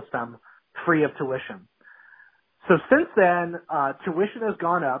State system free of tuition. So since then, tuition has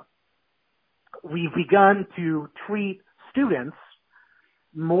gone up. We've begun to treat students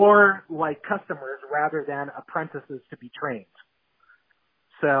more like customers rather than apprentices to be trained.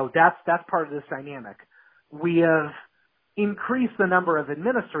 So that's part of this dynamic. We have increased the number of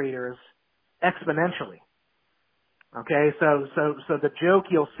administrators exponentially. Okay, so the joke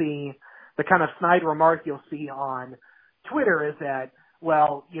you'll see, the kind of snide remark you'll see on Twitter is that,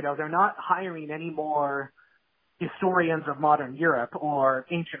 they're not hiring any more historians of modern Europe or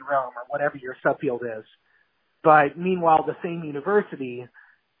ancient Rome or whatever your subfield is. But meanwhile, the same university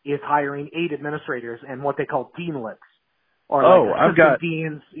is hiring 8 administrators and what they call deanlets. Or I've got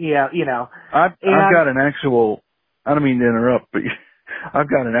deans. I've got an actual, I don't mean to interrupt, but I've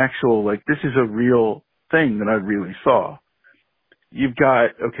got an actual, this is a real thing that I really saw. You've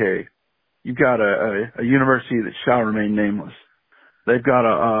got a university that shall remain nameless. They've got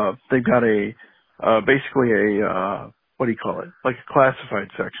basically a what do you call it? Like a classified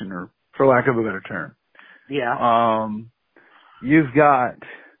section, or for lack of a better term. Yeah. You've got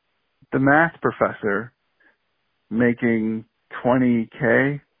the math professor making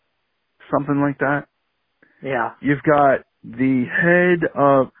 $20K, something like that. Yeah. You've got the head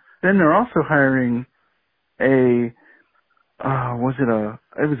of, then they're also hiring it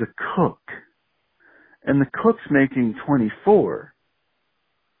was a cook. And the cook's making 24.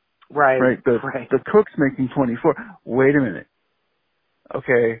 Right. The cook's making 24. Wait a minute.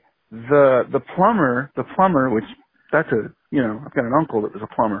 Okay. The plumber, which that's I've got an uncle that was a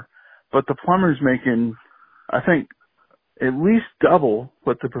plumber, but the plumber's making, I think, at least double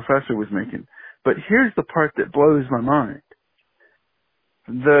what the professor was making. But here's the part that blows my mind.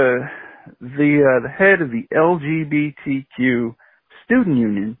 The head of the LGBTQ student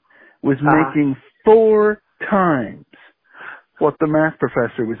union was making 4 times what the math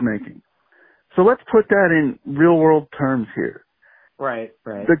professor was making. So let's put that in real world terms here. Right.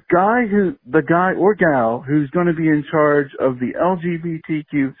 The guy or gal who's going to be in charge of the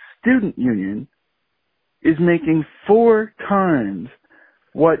LGBTQ student union is making 4 times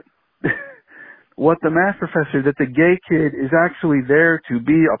what the math professor that the gay kid is actually there to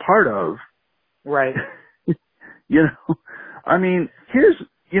be a part of. Right. I mean, here's,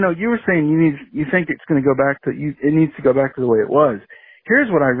 you were saying you think it's going to go back to, it needs to go back to the way it was. Here's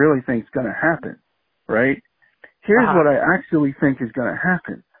what I really think is going to happen, right? Here's what I actually think is going to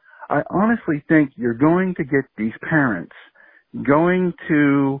happen. I honestly think you're going to get these parents going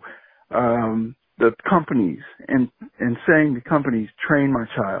to the companies and saying to companies, train my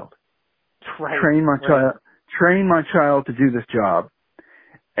child. Right. Train my child to do this job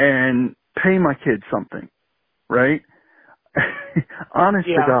and pay my kid something, right? Honest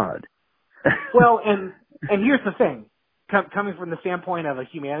to God. Well, and here's the thing. Coming from the standpoint of a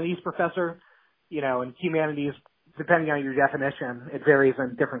humanities professor, and humanities, depending on your definition, it varies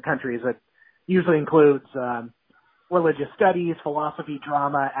in different countries. It usually includes religious studies, philosophy,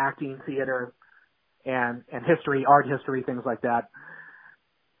 drama, acting, theater, and history, art history, things like that.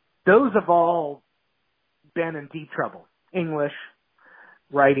 Those have all been in deep trouble. English,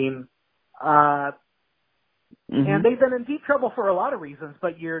 writing, and they've been in deep trouble for a lot of reasons,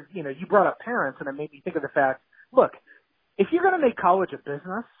 but you brought up parents, and it made me think of the fact, look, if you're going to make college a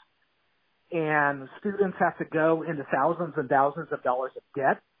business and students have to go into thousands and thousands of dollars of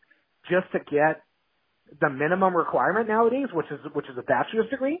debt just to get the minimum requirement nowadays, which is a bachelor's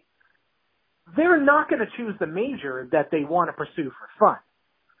degree, they're not going to choose the major that they want to pursue for fun.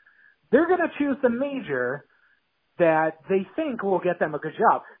 They're going to choose the major that they think will get them a good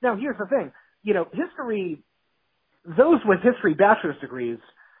job. Now, here's the thing. History, those with history bachelor's degrees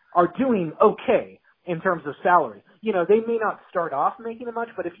are doing okay in terms of salary. They may not start off making it much,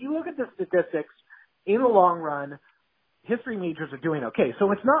 but if you look at the statistics, in the long run, history majors are doing okay.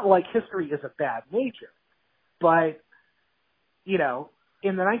 So it's not like history is a bad major. But,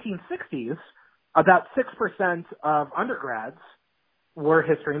 in the 1960s, about 6% of undergrads were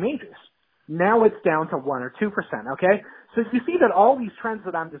history majors. Now it's down to 1 or 2%, okay? So you see that all these trends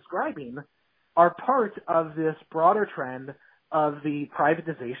that I'm describing are part of this broader trend of the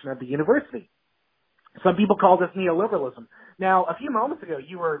privatization of the university. Some people call this neoliberalism. Now, a few moments ago,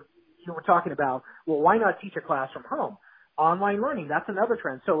 you were talking about, well, why not teach a class from home? Online learning, that's another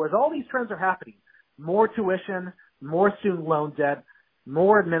trend. So as all these trends are happening, more tuition, more student loan debt,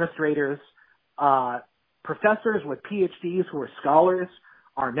 more administrators, professors with PhDs who are scholars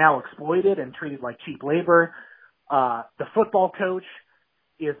are now exploited and treated like cheap labor. The football coach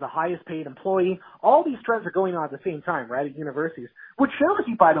is the highest paid employee. All these trends are going on at the same time, right, at universities, which shows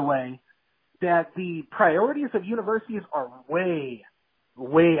you, by the way, that the priorities of universities are way,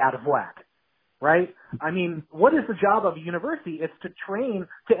 way out of whack, right? I mean, what is the job of a university? It's to train,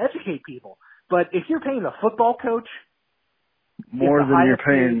 to educate people. But if you're paying a football coach more than you're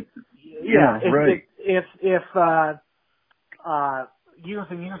paying, right. If years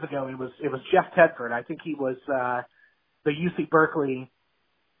and years ago it was Jeff Tedford. I think he was the UC Berkeley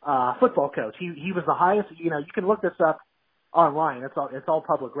football coach. He was the highest. You can look this up online. It's all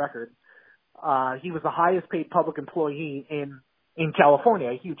public record. He was the highest paid public employee in California,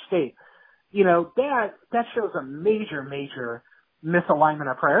 a huge state. That shows a major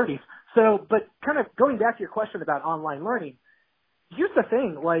misalignment of priorities. So, but kind of going back to your question about online learning, here's the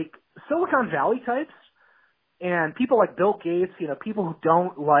thing, like Silicon Valley types and people like Bill Gates, people who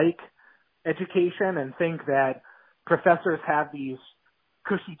don't like education and think that professors have these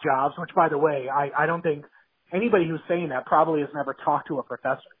cushy jobs, which by the way, I don't think anybody who's saying that probably has never talked to a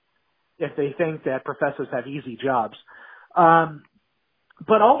professor if they think that professors have easy jobs.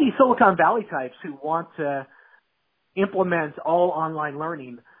 But all these Silicon Valley types who want to implement all online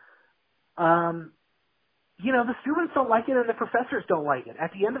learning, the students don't like it and the professors don't like it.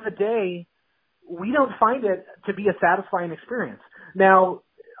 At the end of the day, we don't find it to be a satisfying experience. Now,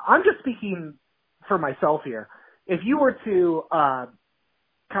 I'm just speaking for myself here. If you were to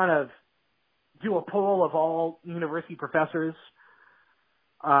kind of do a poll of all university professors,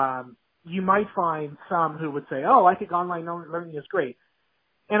 you might find some who would say, oh, I think online learning is great.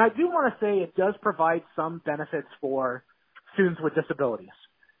 And I do want to say it does provide some benefits for students with disabilities,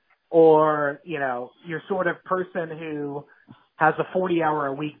 or, you know, your sort of person who has a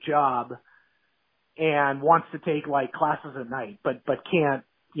 40-hour-a-week job and wants to take like classes at night, but can't,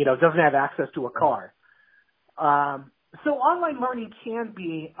 you know, doesn't have access to a car. So online learning can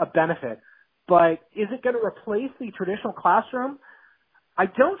be a benefit, but is it going to replace the traditional classroom? I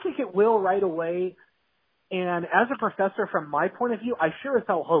don't think it will right away. And as a professor, from my point of view, I sure as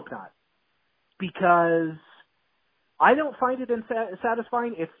hell hope not, because I don't find it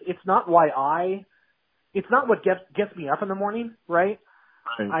satisfying. It's not it's not what gets me up in the morning, right?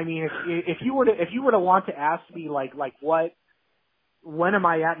 Right. I mean, if you were to want to ask me like when am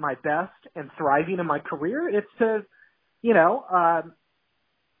I at my best and thriving in my career, it's to, you know,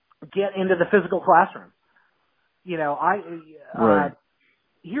 get into the physical classroom. You know, Right.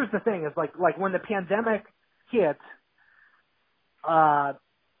 Here's the thing is like when the pandemic hit, I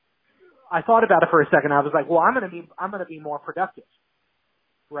thought about it for a second. I was like, well, I'm going to be more productive,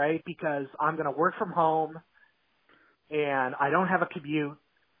 right? Because I'm going to work from home and I don't have a commute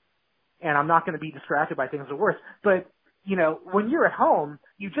and I'm not going to be distracted by things that are worse. But, you know, when you're at home,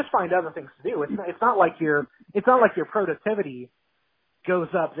 you just find other things to do. It's not like your productivity goes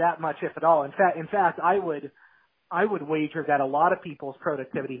up that much, if at all. In fact, I would wager that a lot of people's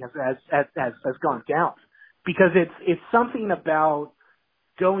productivity has gone down, because it's something about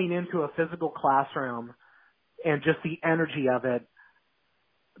going into a physical classroom and just the energy of it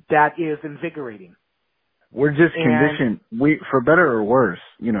that is invigorating. We're just conditioned. For better or worse,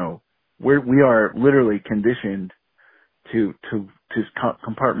 you know, we are literally conditioned to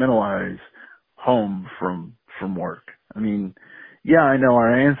compartmentalize home from work. I mean, yeah, I know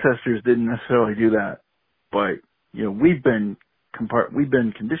our ancestors didn't necessarily do that, but you know, we've been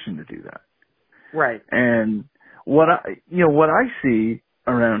conditioned to do that. Right. And what I see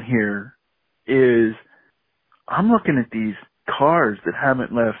around here is I'm looking at these cars that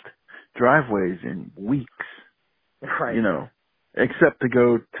haven't left driveways in weeks. Right. You know, except to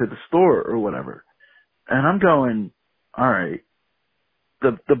go to the store or whatever. And I'm going, all right,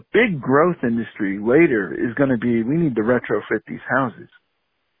 the big growth industry later is going to be, we need to retrofit these houses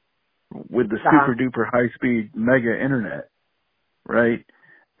with the super duper high speed mega internet, right?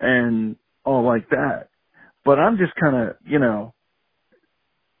 And all like that. But I'm just kind of, you know,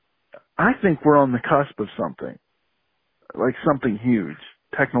 I think we're on the cusp of something, like something huge,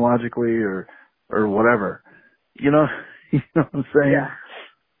 technologically or whatever. You know, you know what I'm saying? Yeah.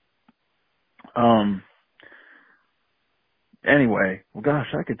 Anyway, well,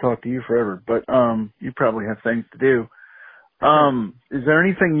 gosh, I could talk to you forever, but you probably have things to do. Is there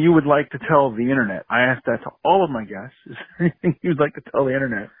anything you would like to tell the internet? I asked that to all of my guests. Is there anything you'd like to tell the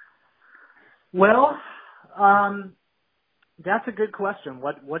internet? Well, that's a good question.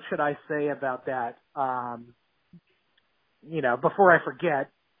 What should I say about that? You know, before I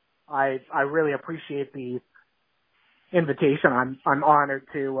forget, I really appreciate the invitation. I'm honored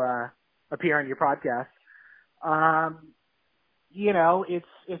to appear on your podcast. You know,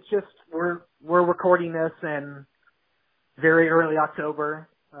 it's just we're recording this in very early October,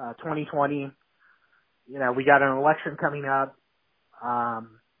 2020. You know, we got an election coming up.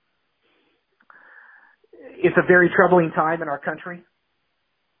 It's a very troubling time in our country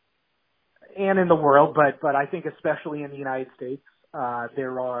and in the world, but I think especially in the United States,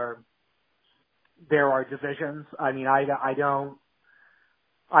 there are divisions. I mean, I don't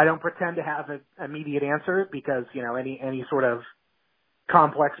pretend to have an immediate answer, because, you know, any sort of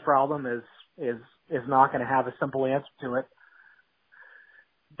complex problem is not going to have a simple answer to it.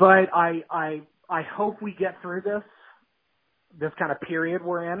 But I hope we get through this kind of period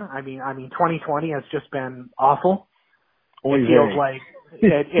we're in. I mean 2020 has just been awful. It feels like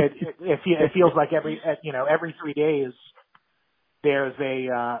it feels like every 3 days there's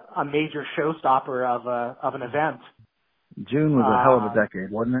a major showstopper of an event. June was a hell of a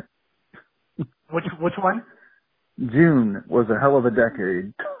decade, wasn't it? Which one? June was a hell of a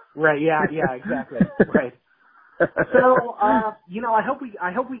decade. Right. Yeah. Exactly. Right. So, you know, I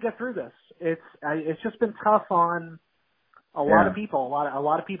hope we get through this. It's just been tough on a lot of people. A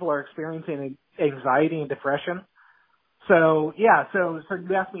lot of people are experiencing anxiety and depression. So yeah. So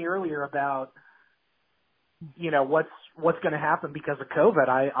you asked me earlier about, you know, what's going to happen because of COVID.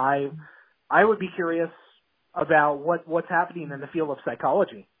 I would be curious about what's happening in the field of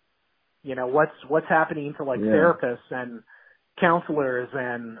psychology. You know, what's happening to therapists and counselors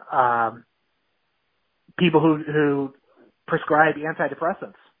and people who prescribe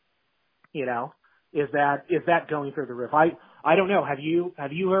antidepressants. You know, is that going through the roof? I don't know. Have you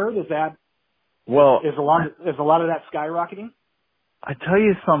heard? Is a lot of that skyrocketing? I tell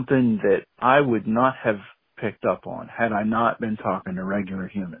you something that I would not have picked up on had I not been talking to regular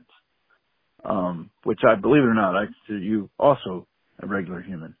humans. Which I believe it or not, I consider you also a regular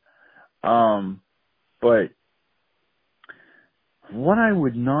human. But what I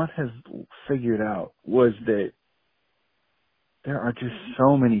would not have figured out was that there are just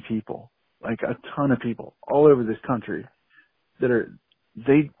so many people, like a ton of people all over this country that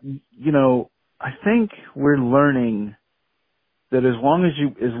I think we're learning that as long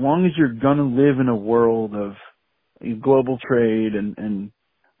as you're gonna live in a world of global trade and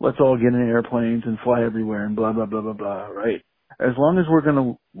let's all get in airplanes and fly everywhere and blah, blah, blah, blah, blah, right? As long as we're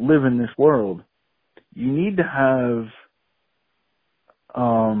gonna live in this world, you need to have,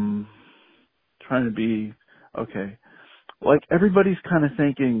 trying to be, okay, like everybody's kind of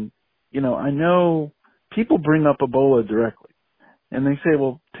thinking, I know people bring up Ebola directly and they say,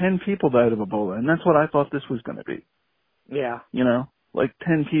 well, 10 people died of Ebola, and that's what I thought this was going to be. Yeah. Like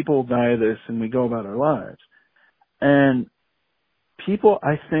 10 people die of this and we go about our lives. And people,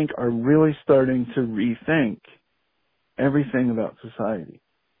 I think, are really starting to rethink everything about society.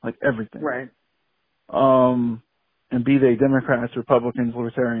 Like everything. Right. And be they Democrats, Republicans,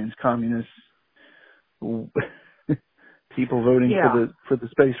 Libertarians, Communists, people voting for the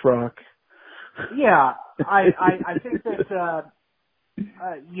space rock. Yeah. I think that,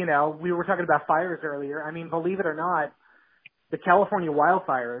 we were talking about fires earlier. I mean, believe it or not, the California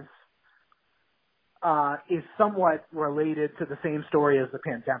wildfires is somewhat related to the same story as the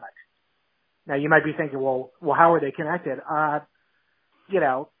pandemic. Now, you might be thinking, well, how are they connected?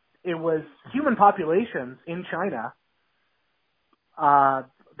 It was human populations in China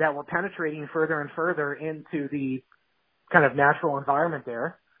that were penetrating further and further into the kind of natural environment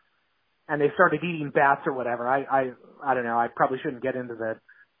there, and they started eating bats or whatever. I don't know. I probably shouldn't get into the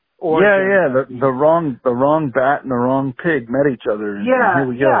origin. The wrong bat and the wrong pig met each other. And here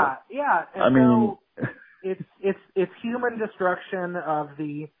we go. Yeah. And it's human destruction of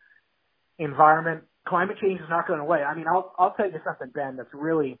the environment. Climate change is not going away. I mean, I'll tell you something, Ben, that's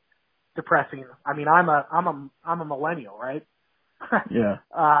really depressing. I mean, I'm a millennial, right? Yeah.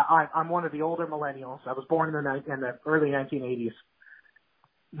 I'm one of the older millennials. I was born in the early 1980s.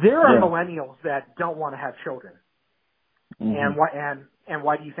 There are millennials that don't want to have children. Mm-hmm. And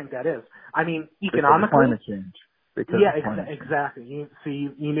why do you think that is? I mean, economically, because of climate change. Exactly.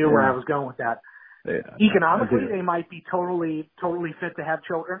 You knew where I was going with that. Yeah, economically, they might be totally fit to have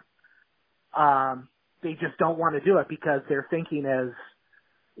children. They just don't want to do it because their thinking is,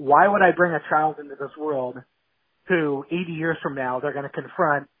 why would I bring a child into this world who 80 years from now they're going to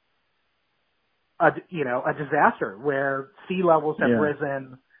confront a disaster where sea levels have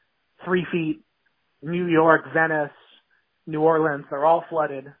risen 3 feet, New York, Venice, New Orleans, they're all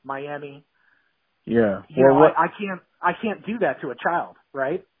flooded, Miami. Yeah. I can't do that to a child,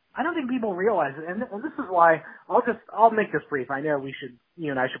 right? I don't think people realize it. And this is why I'll make this brief. I know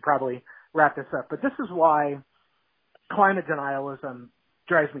you and I should probably wrap this up, but this is why climate denialism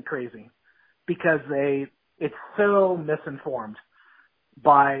drives me crazy, because it's so misinformed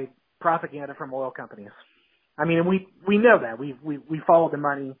by propaganda from oil companies. I mean, we know that. We follow the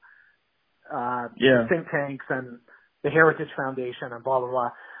money, the think tanks and the Heritage Foundation and blah, blah,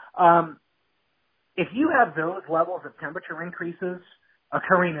 blah. If you have those levels of temperature increases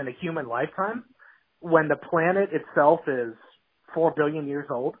occurring in a human lifetime, when the planet itself is 4 billion years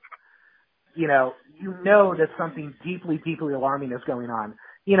old, you know that something deeply, deeply alarming is going on.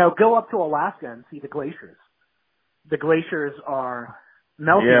 Go up to Alaska and see the glaciers. The glaciers are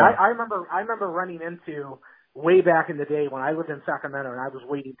melting. Yeah. I remember running into, way back in the day when I lived in Sacramento and I was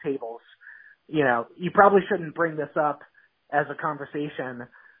waiting tables. You probably shouldn't bring this up as a conversation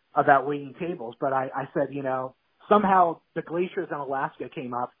about waiting tables, but I said, somehow the glaciers in Alaska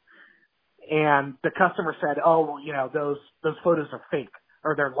came up and the customer said, oh, those photos are fake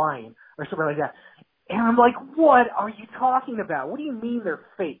or they're lying or something like that. And I'm like, what are you talking about? What do you mean they're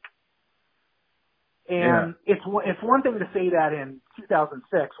fake? And it's one thing to say that in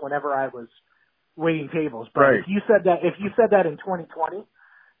 2006 whenever I was waiting tables, but if you said that in 2020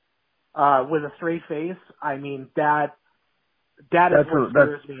 with a straight face, I mean that is what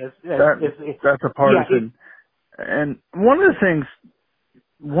scares me. That's a partisan. And one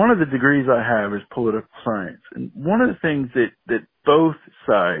of the degrees I have is political science, and one of the things that both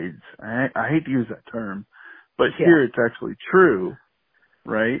sides, I hate to use that term, but here it's actually true,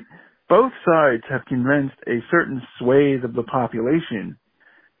 right? Both sides have convinced a certain swathe of the population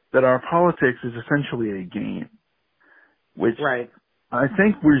that our politics is essentially a game, which I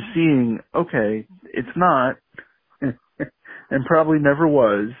think we're seeing, okay, it's not, and probably never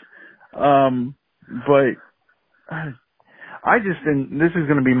was, but and this is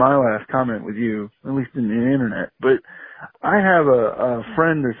going to be my last comment with you, at least in the internet, but I have a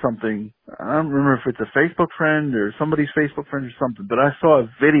friend or something. I don't remember if it's a Facebook friend or somebody's Facebook friend or something, but I saw a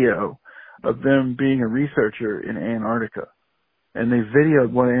video of them being a researcher in Antarctica, and they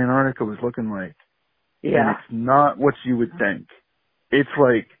videoed what Antarctica was looking like. Yeah. And it's not what you would think. It's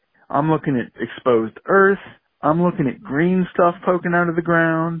like, I'm looking at exposed earth. I'm looking at green stuff poking out of the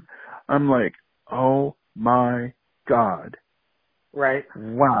ground. I'm like, oh my God. Right.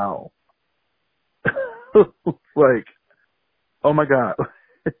 Wow. Like, oh my God.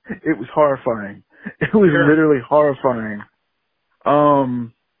 It was horrifying. It was literally horrifying.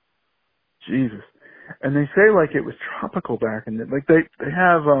 Jesus. And they say like it was tropical back in the, like they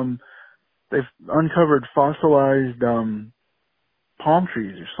have, they've uncovered fossilized, palm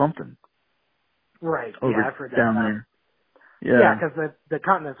trees or something. Right. Over Yeah, I've heard that. down there. Yeah, because the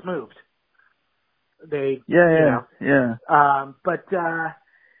continents moved. They. Yeah.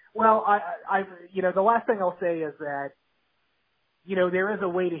 Well, I, the last thing I'll say is that, there is a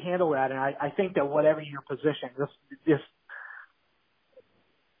way to handle that, and I think that whatever your position,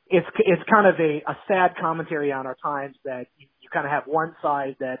 it's kind of a sad commentary on our times that you kind of have one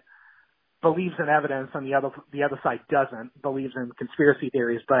side that believes in evidence and the other side doesn't, believes in conspiracy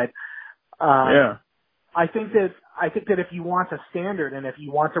theories. But I think that if you want a standard and if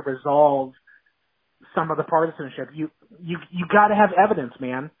you want to resolve some of the partisanship, you got to have evidence,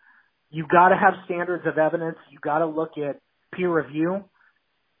 man. You got to have standards of evidence. You got to look at peer review.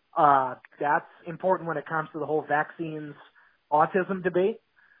 That's important when it comes to the whole vaccines autism debate.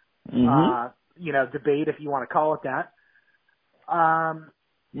 Debate, if you want to call it that. And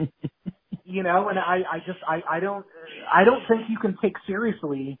I don't think you can take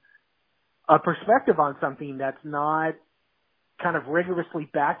seriously a perspective on something that's not kind of rigorously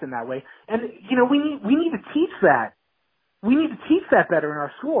backed in that way. And, we need to teach that. We need to teach that better in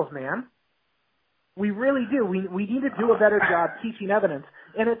our schools, man. We really do. We need to do a better job teaching evidence.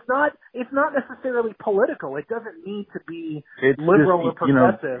 And it's not necessarily political. It doesn't need to be liberal or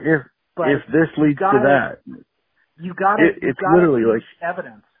progressive. If this leads to that, it's literally like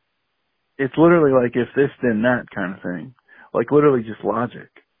evidence. It's literally like if this then that kind of thing. Like literally just logic.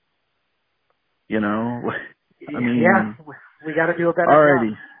 I mean, yeah, we got to do a better alrighty.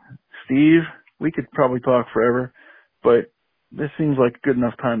 job. Steve, we could probably talk forever, but this seems like a good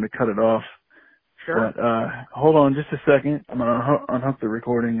enough time to cut it off. Sure. But hold on just a second. I'm going to unhook the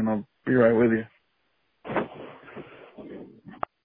recording and I'll be right with you.